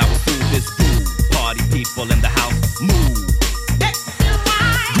live and I will do this groove. Party people in the house, move.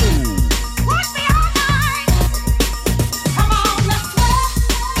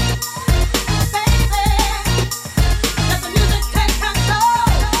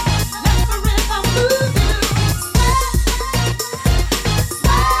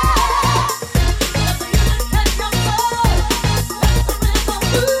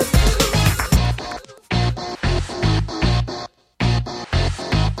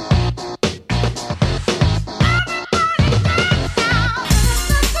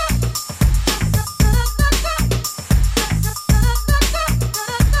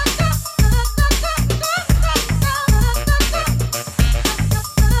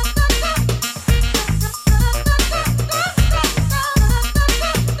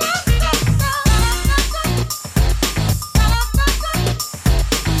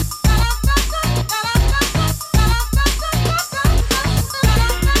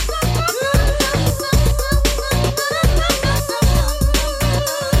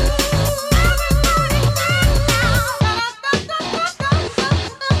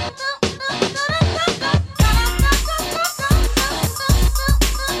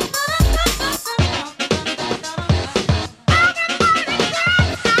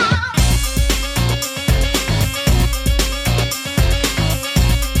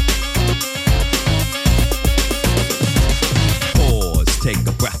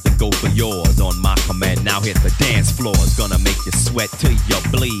 Sweat till you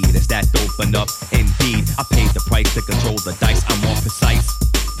bleed. Is that open up? Indeed, I paid the price to control the dice. I'm more precise.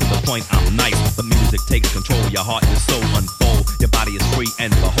 To the point, I'm nice. The music takes control. Your heart and soul unfold. Your body is free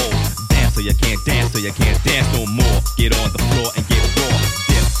and behold. Dance so you can't dance, so you can't dance no more. Get on the floor and get raw.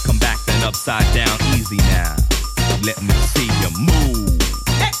 Dip, come back then upside down. Easy now. Let me see you move.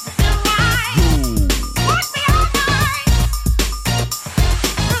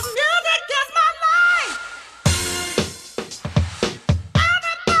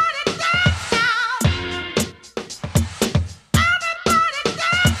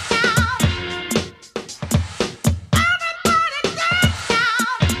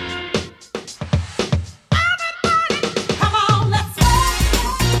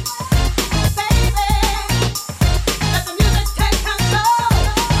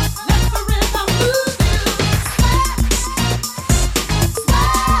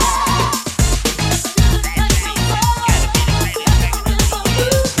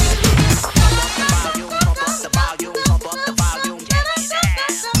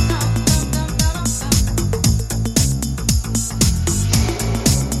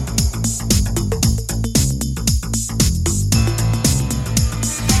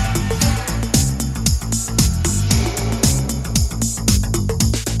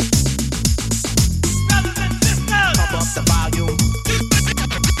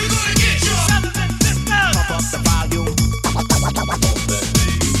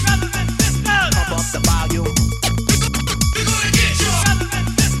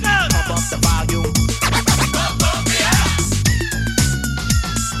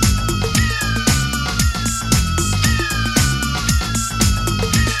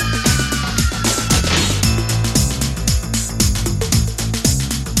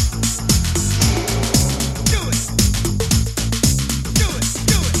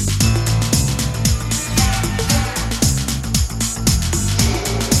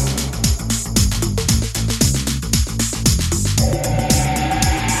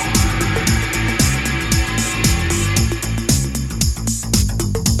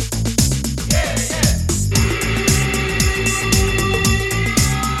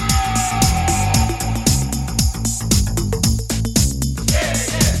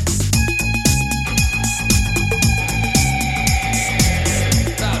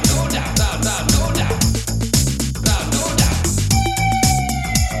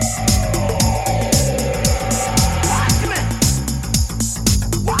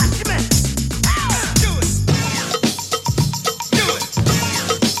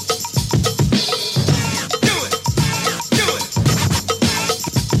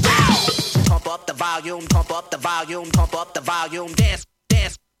 volume, pump up the volume, pump up the volume, dance,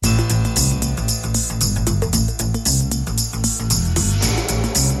 dance.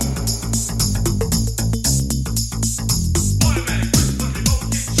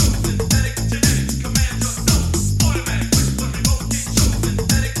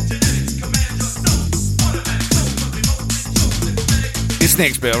 This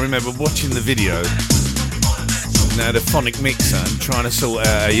next bit, I remember watching the video. And they had a phonic mixer and trying to sort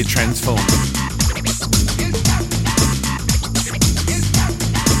out how you transform.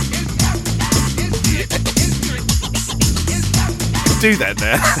 Do that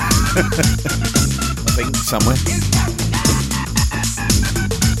now. I think somewhere.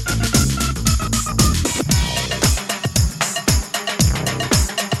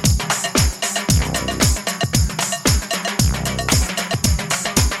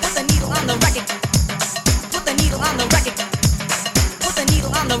 Put the needle on the record. Put the needle on the record. Put the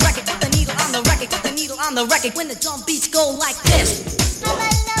needle on the record. Put the needle on the record. Put the needle on the record. When the drum beats go like this.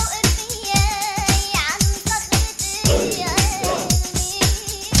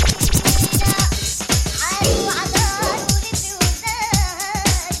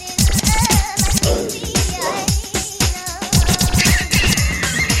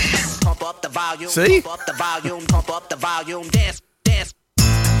 See? Pump up the volume, pump up the volume, dance, dance.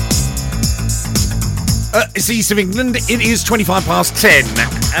 It's the East of England. It is 25 past 10,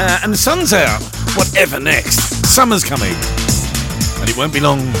 and the sun's out. Whatever next? Summer's coming, and it won't be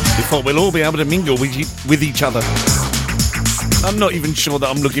long before we'll all be able to mingle with each other. I'm not even sure that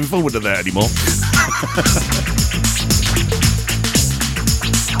I'm looking forward to that anymore.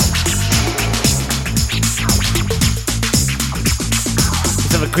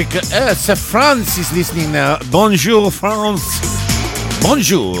 Let's have a quick... Sir France is listening now. Bonjour, France.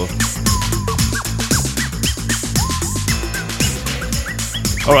 Bonjour.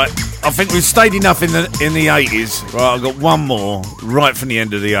 All right, I think we've stayed enough in the 80s. Right, I've got one more right from the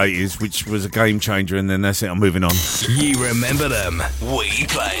end of the 80s, which was a game changer, and then that's it. I'm moving on. You remember them, we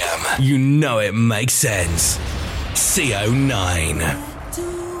play them. You know it makes sense. CO9.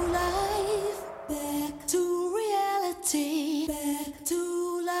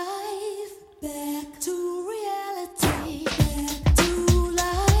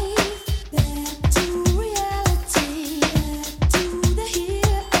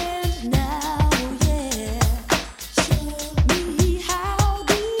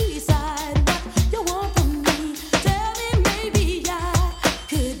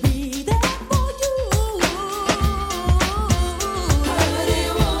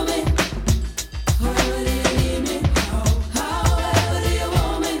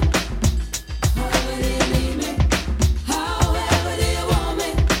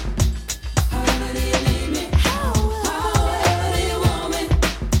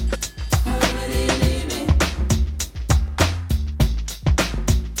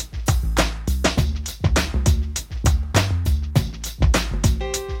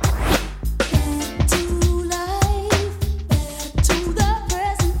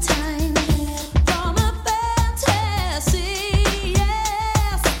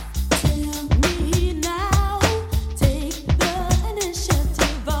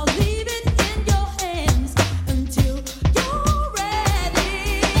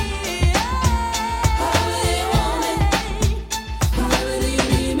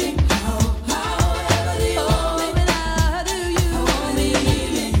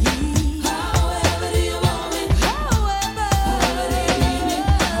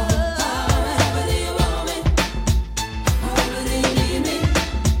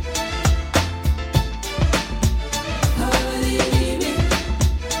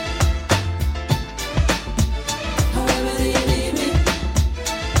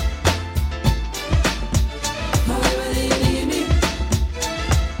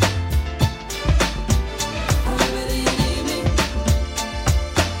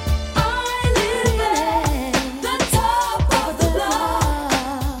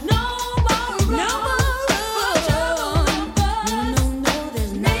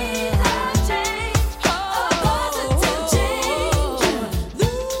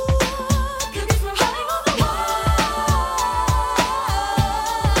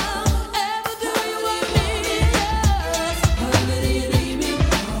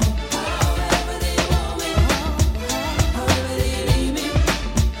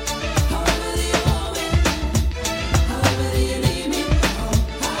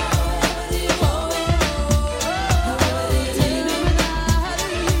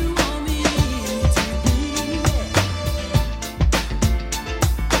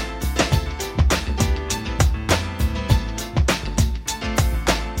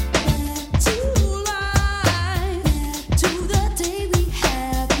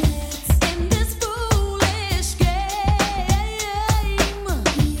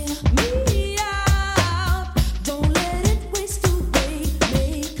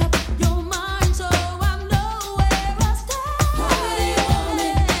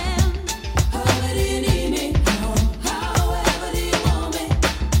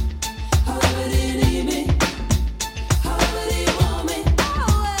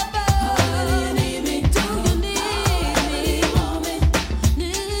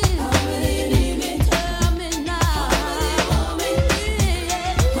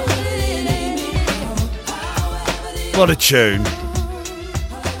 What a tune.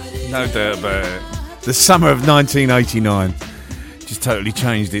 No doubt about it. The summer of 1989 just totally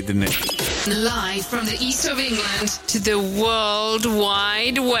changed it, didn't it? Live from the east of England to the World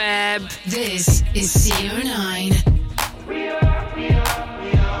Wide Web. This is CO9.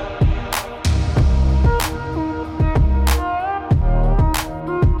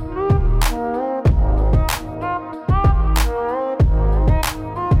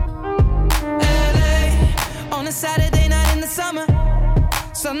 On a Saturday night in the summer,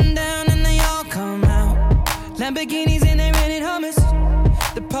 sundown and they all come out. Lamborghinis and they rented hummus.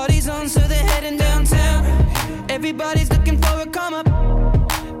 The party's on, so they're heading downtown. Everybody's looking for a come up,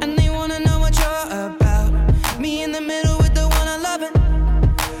 and they wanna know what you're about. Me in the middle with the one I love it.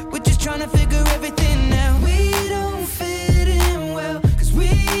 We're just trying to figure everything out. We don't fit in well, 'cause we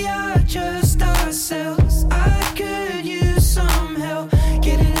are just ourselves. I could use some help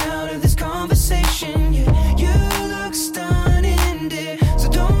getting out of this conversation. Yeah, you look stunning, dear, so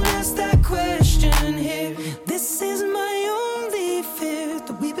don't ask that question here. This is my only fear,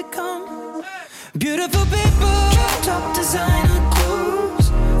 that we become beautiful people. Top designer clothes,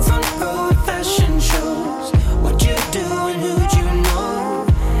 front row at fashion shows. What you do and who'd you know?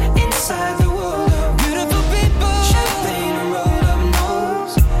 Inside the world of beautiful people. Champagne and rolled up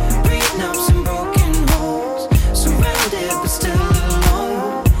nose, prenups and broken homes. Surrounded but still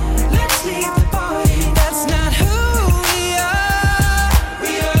alone. Let's leave the party. That's not who we are.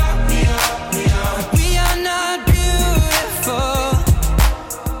 We are not beautiful.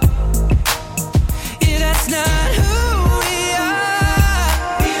 Yeah, that's not who we are.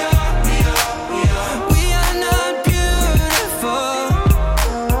 We are not beautiful.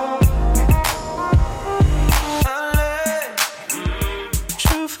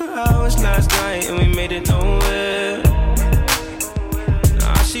 True for hours last night and we made it nowhere.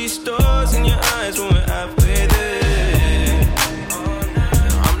 Now I see stars in your eyes when we're halfway there.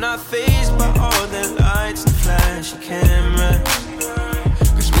 I'm not fazed by all the lights and flashy cameras.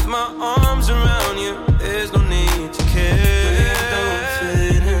 'Cause with my arms around you, there's no need to care. We don't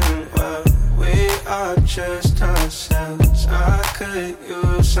fit in well, we are just ourselves. I could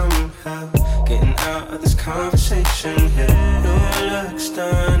use some help getting out of this conversation here. You look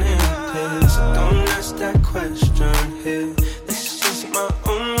stunning, please, so don't ask that question here. This is my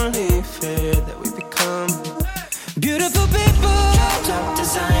only fear, that we become beautiful people. Top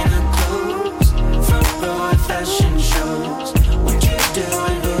designer clothes, front row at fashion shows. What you do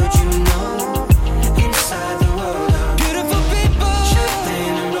and who'd you know? Inside the world of beautiful people.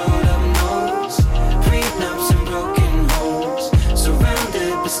 Champagne and rolled up nose, prenups and broken homes.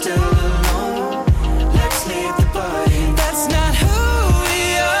 Surrounded but still alone. Let's leave the party.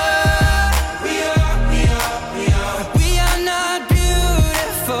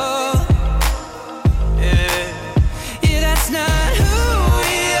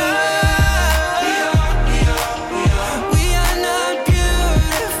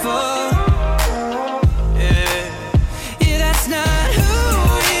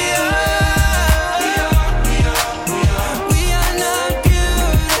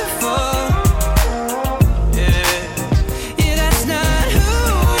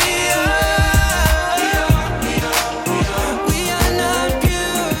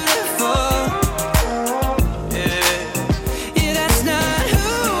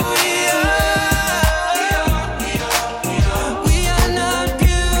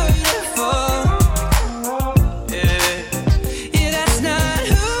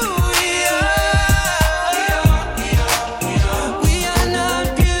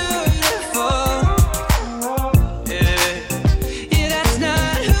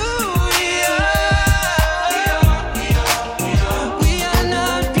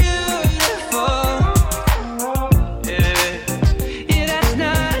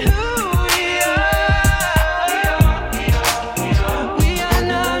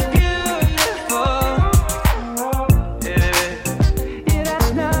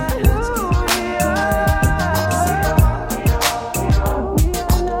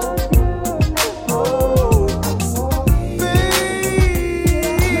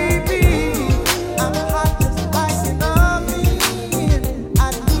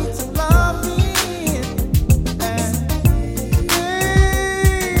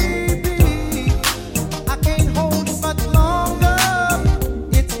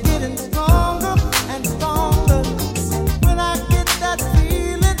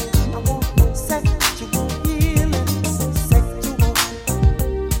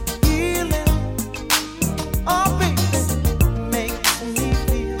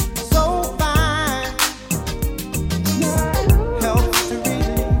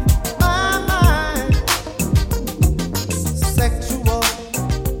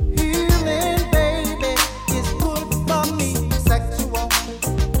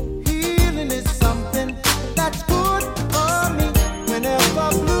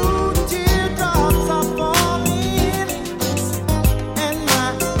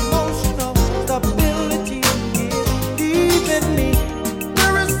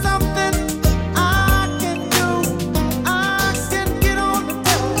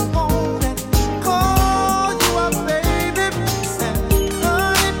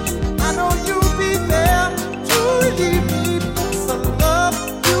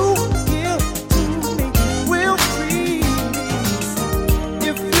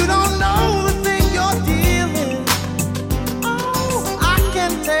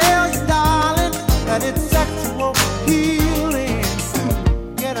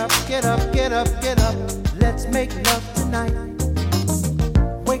 Get up, get up, get up. Let's make love tonight.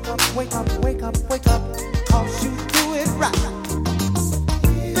 Wake up, wake up, wake up, wake up. 'Cause you do it right.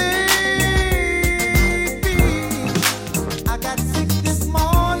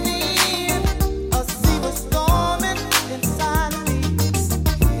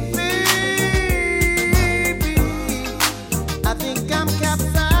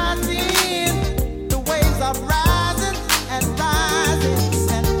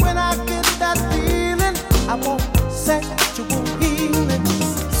 Sexual healing,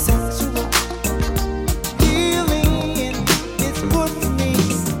 sexual healing. It's good for me,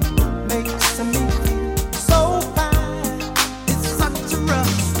 makes me feel so fine. It's such a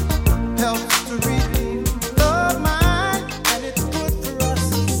rush, helps to relieve the mind, and it's good for us.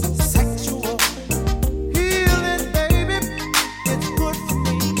 Sexual healing, baby, it's good for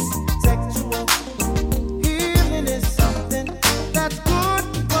me. Sexual healing is something that's good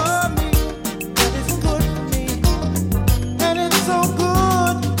for me, that is good for me. And it's so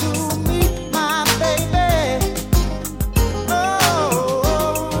good to meet my baby.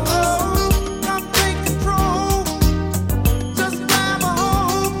 Come take control. Just grab a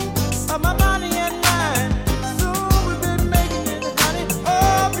hold of my body and mind. Soon we've been making it, honey.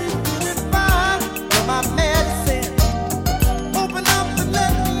 Oh, we feeling fine. You're my medicine. Open up and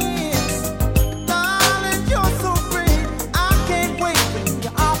let me in. Darling, you're so great. I can't wait when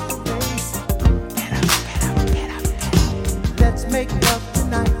you're off the base. Get up, get up, get up. Let's make love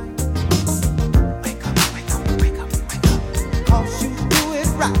tonight. Wake up, wake up, wake up, wake up. 'Cause you do it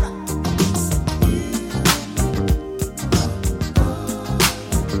right.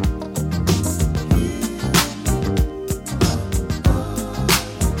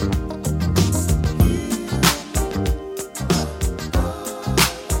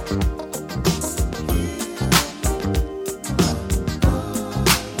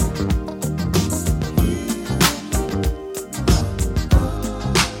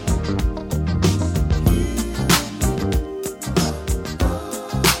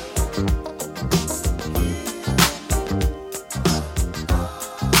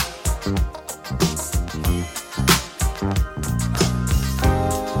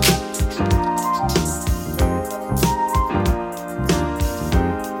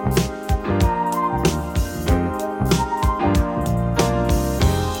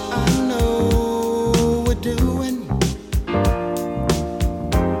 I know we're doing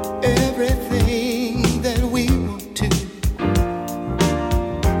everything that we want to.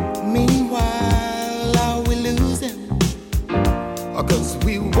 Meanwhile, are we losing? 'Cause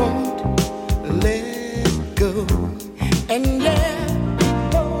we won't let go. And yeah,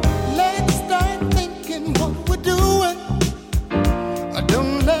 let's start thinking what we're doing.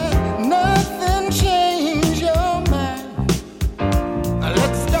 Don't let nothing change your mind.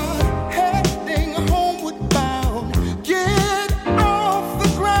 Let's start heading homeward bound. Get off the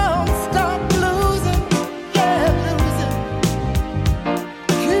ground. Stop losing, yeah, losing.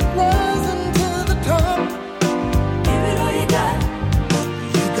 Keep rising to the top. Give it all you got.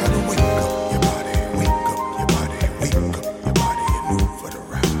 You gotta wake up your body, wake up your body, wake up your body and move it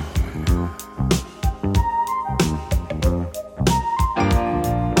around.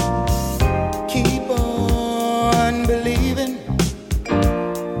 Keep on believing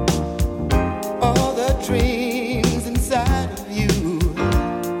all the dreams inside of you,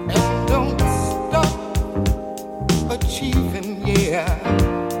 and don't stop achieving, yeah.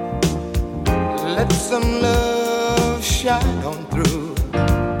 Let some love shine on through,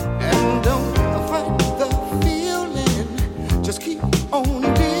 and don't fight the feeling. Just keep on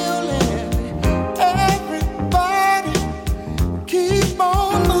dealing. Everybody keep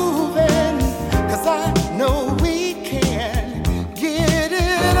on moving, 'cause I know we can get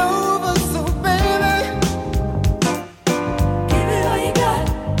it over. So baby, give it all you got.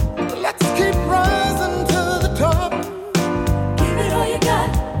 Let's keep rising to the top. Give it all you got.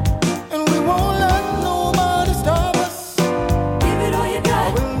 And we won't let nobody stop us. Give it all you got.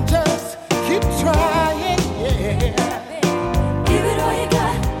 We'll just keep trying, yeah. Give it all you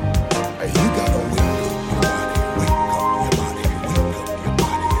got. You gotta wake up your body, wake up your body, wake up your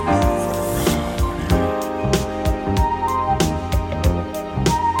body and move it around.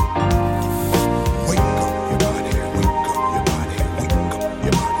 Wake up your body, wake up your body, wake up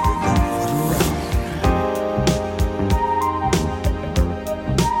your body and move it around.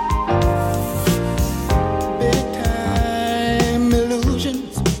 Bedtime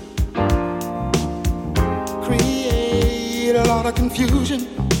illusions create a lot of confusion,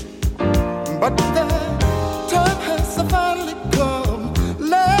 but the time has finally come.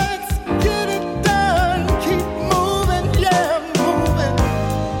 Let's get it done. Keep moving, yeah, moving.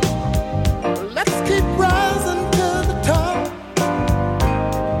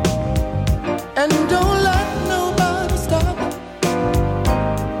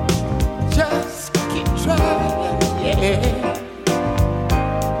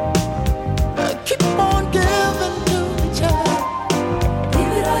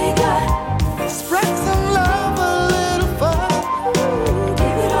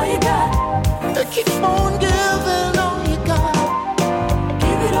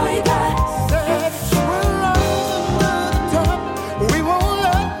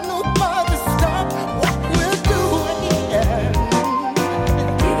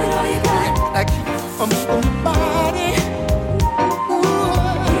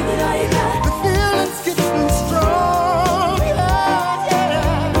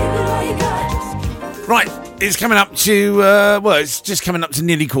 Right, it's coming up to, it's just coming up to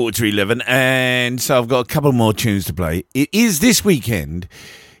nearly 11:15, and so I've got a couple more tunes to play. It is this weekend,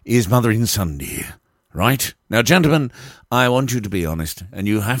 is Mothering Sunday, right? Now, gentlemen, I want you to be honest, and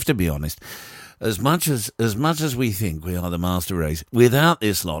you have to be honest. As much as we think we are the master race, without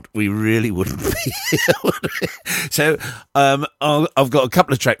this lot, we really wouldn't be here, would we? So, I've got a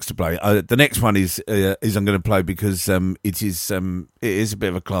couple of tracks to play. The next one is I'm going to play because it is a bit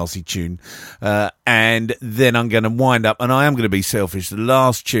of a classy tune, and then I'm going to wind up, and I am going to be selfish. The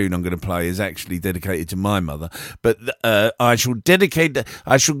last tune I'm going to play is actually dedicated to my mother, but I shall dedicate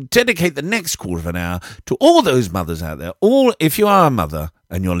the next quarter of an hour to all those mothers out there. If you are a mother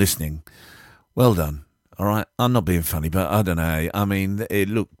and you're listening. Well done. All right. I'm not being funny, but I don't know. I mean, it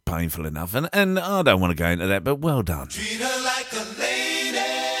looked painful enough, and I don't want to go into that, but well done. Treat her like a lady.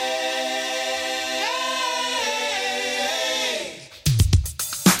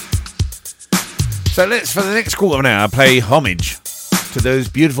 So let's, for the next quarter of an hour, pay homage to those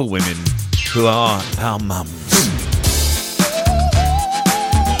beautiful women who are our mums.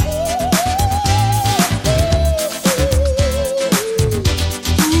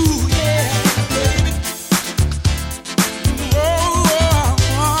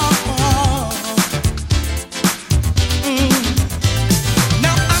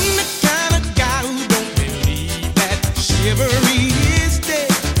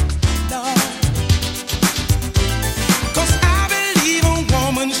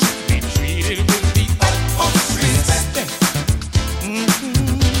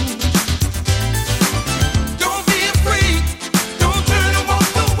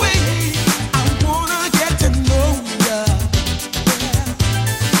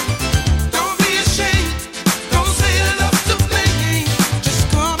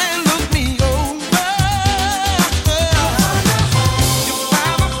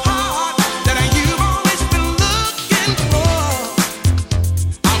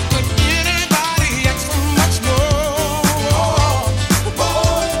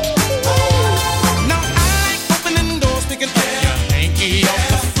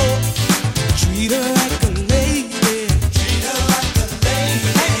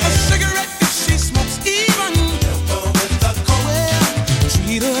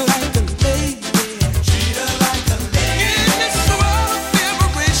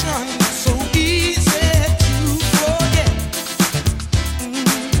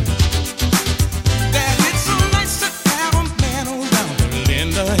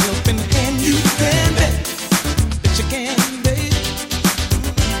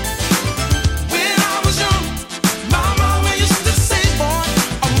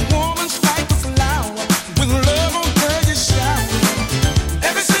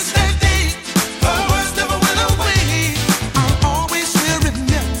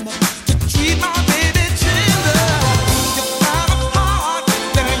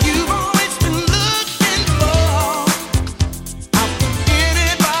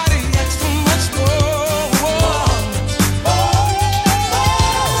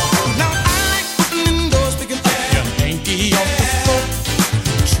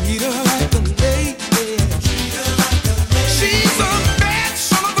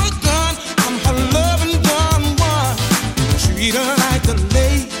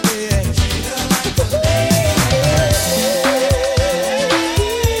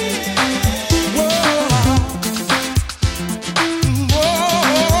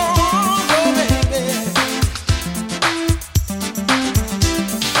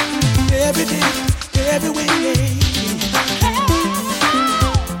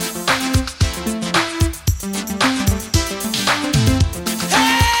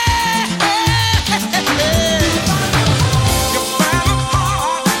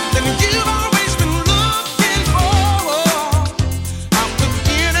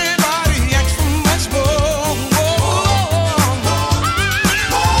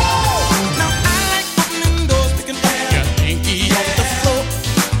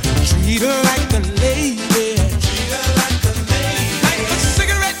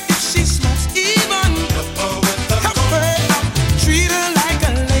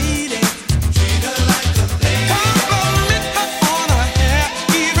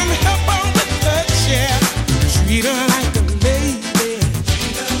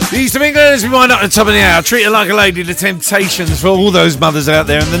 East of England, as we wind up at the top of the hour, Treat Her Like a Lady, The Temptations, for all those mothers out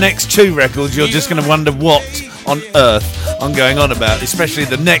there. And the next two records, you're just going to wonder what on earth I'm going on about, especially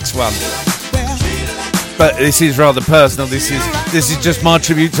the next one. But this is rather personal. This is just my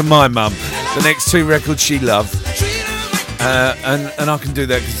tribute to my mum. The next two records she loved, and I can do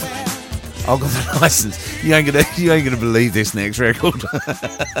that because I've got the license. You ain't gonna believe this next record.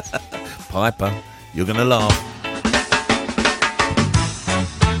 Piper, You're going to laugh.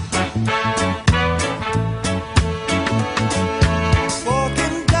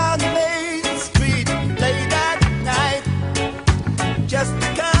 Walking down the main street late at night, just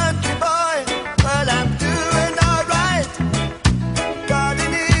a country boy, but I'm doing alright. Got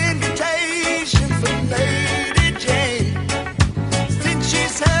an invitation from Lady Jane. Since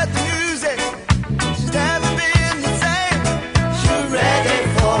she's heard the music, she's never been the same. She's ready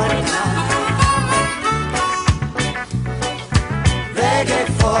for it now. Ready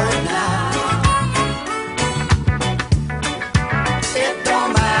for it now. It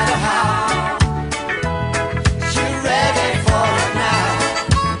don't matter how. She's ready for it now.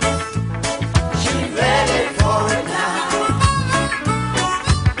 She's ready for it now.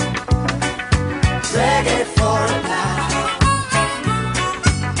 Ready for it now.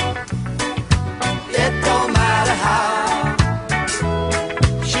 It don't matter how.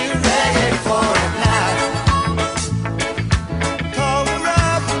 She's ready for it now. Call her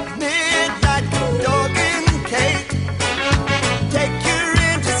up midnight, dog and Kate. Take your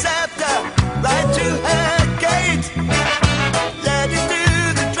interceptor right to her gate. Let it do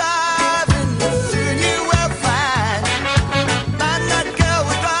the driving, soon you will find. Man, that girl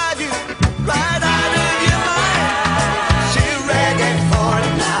will drive you right out of your mind. She's ready for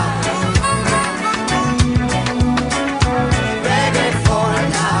it now. Ready for it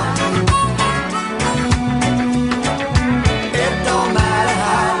now. It don't matter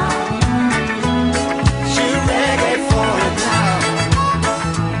how. She's ready for it now.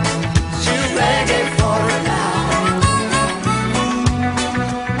 She's ready for it now.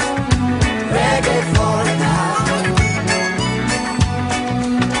 Ready for it now.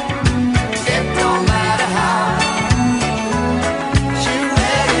 It don't matter how. She's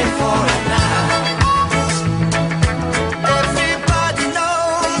ready for it now. Everybody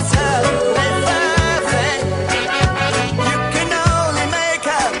knows her, they're perfect. You can only make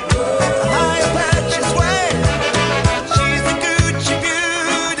her a higher purchase way. She's a Gucci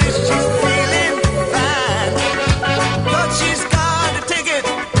beauty, she's feeling fine. But she's got a ticket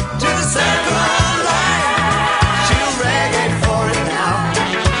to the Circle Line. She's ready for it now.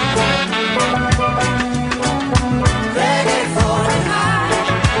 Ready for it now.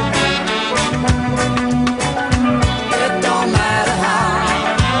 It don't matter how.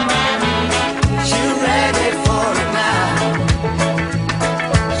 She's ready for it now.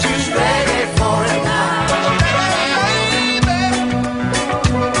 She's ready for it now.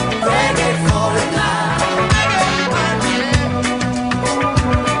 Ready for it now.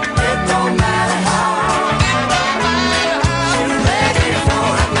 It don't matter how. She's ready for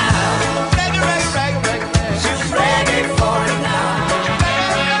it now. She's ready for it now.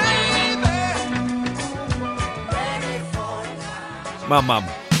 Mum.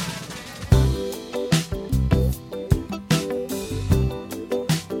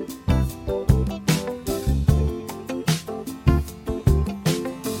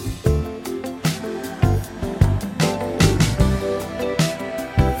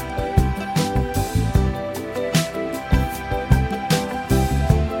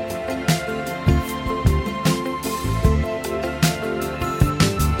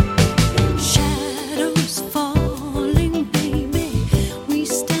 Shadows falling, baby. We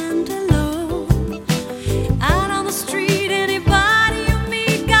stand alone out on the street. Anybody you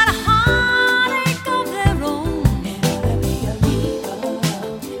meet got a heartache of their own. Never be a leader.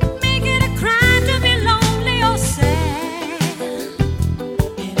 Make it a crime to be lonely or sad.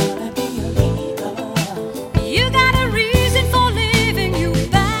 Never be a leader. You got a reason for living. You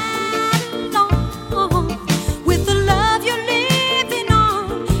battle on with the love you're living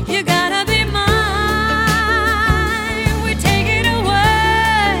on. You gotta be mine. We take it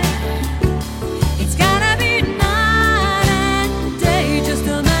away. It's gotta be night and day, just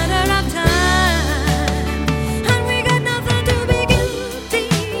a matter of time. And we got nothing to be guilty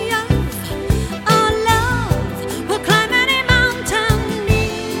of. Our love will climb any mountain,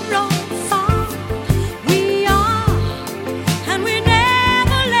 near or far. We are, and we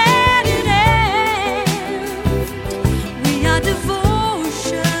never let it end. We are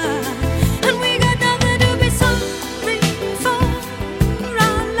devotion, and we got nothing to be sorry for.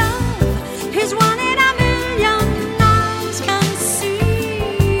 Our love is one in a million. Eyes can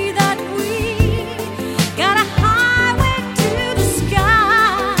see that we got a highway to the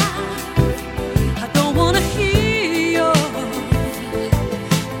sky. I don't wanna hear your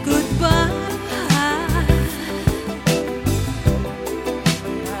goodbye.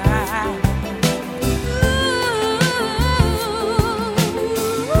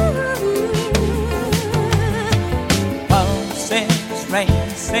 Pulses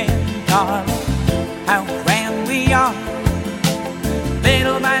racing, darling.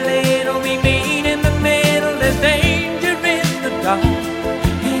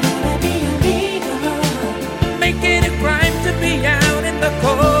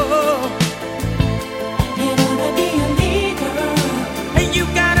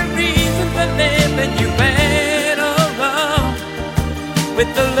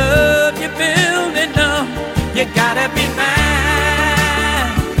 with the love you're building up. You gotta be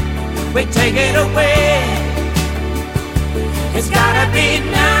mine. We take it away. It's gotta be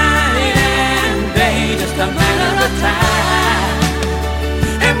night and day, just a matter of time.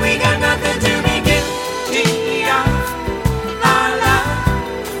 And we got nothing to be guilty of. Our love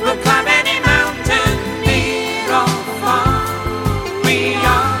will climb any mountain, near or far. We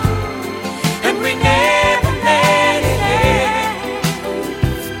are, and we never let it end.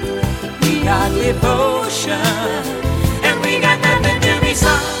 We got devotion, and we got nothing to be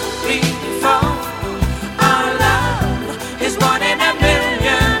sorry for. Our love is one in a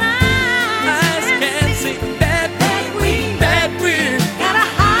million. Eyes can't see bad wind, bad wind. Got a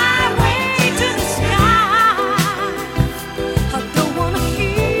highway to the sky. I don't wanna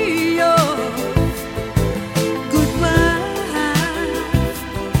hear your goodbye.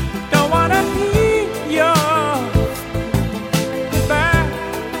 Don't wanna hear your goodbye.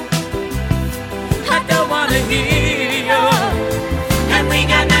 I don't wanna hear your. And we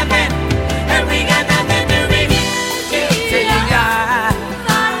got nothing, and we got nothing to be guilty of.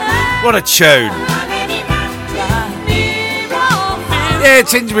 What a tune. Yeah, it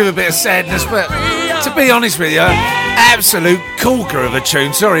tinged with a bit of sadness, but to be honest with you, absolute corker of a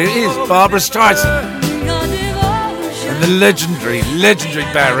tune. Sorry, it is Barbara Streisand and the legendary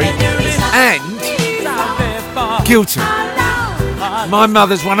Barry and Guilty. My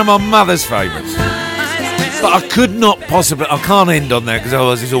mother's one of my mother's favourites, but I could not possibly. I can't end on that because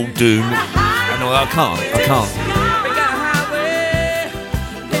otherwise it's all doom. And all, I can't.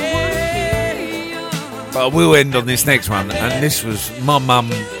 But I will end on this next one, and this was my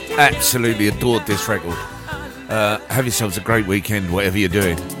mum absolutely adored this record. Have yourselves a great weekend, whatever you're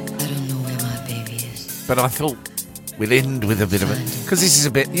doing. I don't know where my baby is. But I thought we'd end with a bit of it, because this is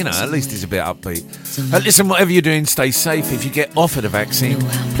a bit, at least it's a bit upbeat. Listen, whatever you're doing, stay safe. If you get offered a vaccine,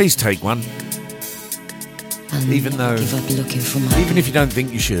 please take one. Even if you don't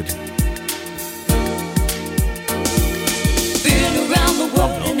think you should. Been around the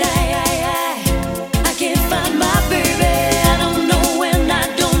world and I can't find my baby. I don't know and I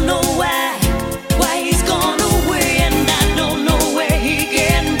don't know why he's gone away, and I don't know where he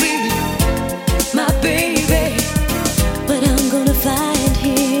can be, my baby. But I'm gonna find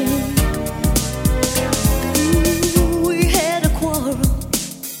him. Ooh, we had a quarrel,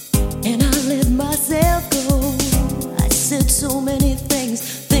 and I let myself go. I said so many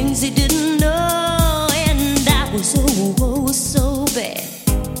things he didn't know, and I was so bad.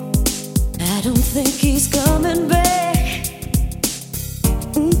 I don't think he's coming back.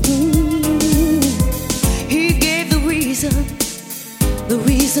 He gave the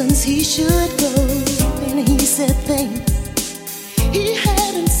reasons he should go, and he said things he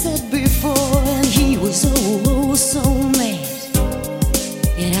hadn't said before, and he was so mad.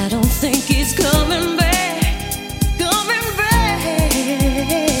 And I don't think he's coming back.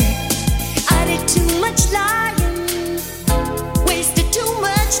 I did too much lying, wasted too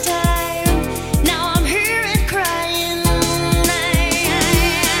much time. Now I'm here and crying.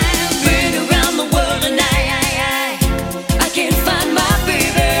 I've been around the world and I can't find my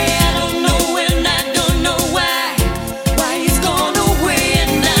baby. I don't know and I don't know why he's gone away,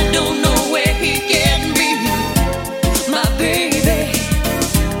 and I don't know where he can be, my baby.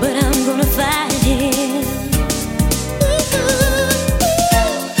 But I'm gonna find him.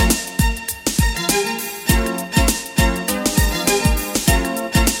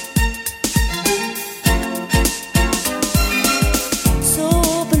 So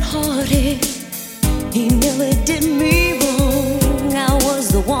open-hearted, he never did me wrong. I was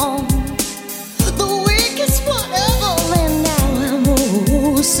the one, the weakest one of all, and now I'm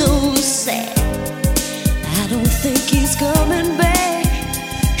so sad. I don't think he's coming back.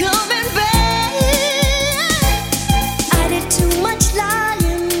 I did too much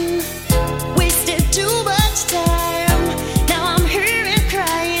lying, wasted too much time. Now I'm here and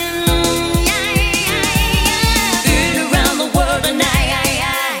crying. Been around the world and I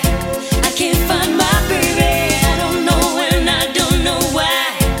can't find my baby. I don't know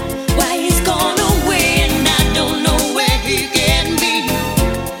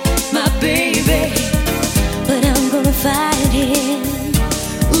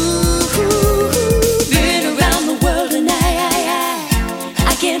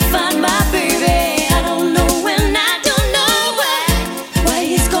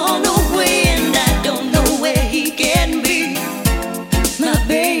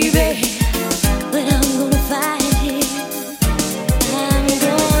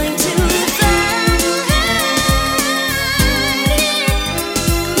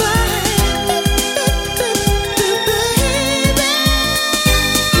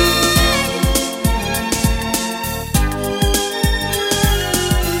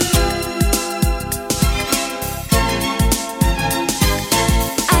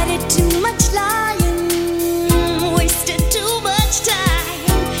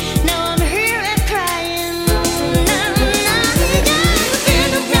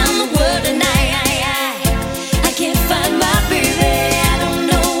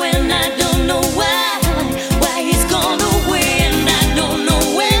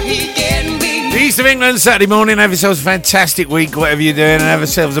East of England, Saturday morning. Have yourselves a fantastic week, whatever you're doing, and have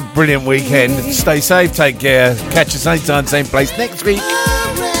yourselves a brilliant weekend. Stay safe, take care. Catch us same time, same place next week.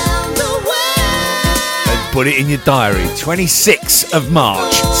 And put it in your diary. 26th of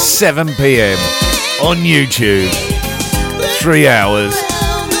March, 7 p.m. on YouTube. 3 hours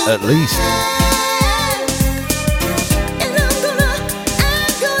at least.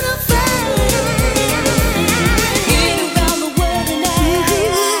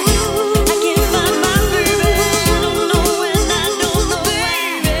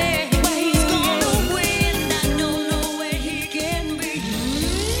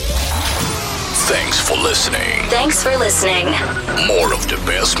 Thanks for listening. More of the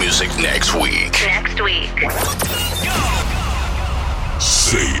best music next week. Next week.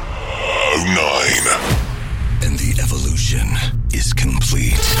 CO9. And the evolution is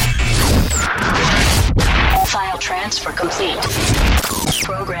complete. File transfer complete.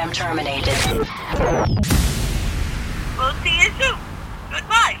 Program terminated. We'll see you soon.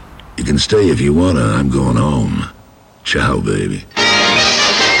 Goodbye. You can stay if you wanna. I'm going home. Ciao, baby.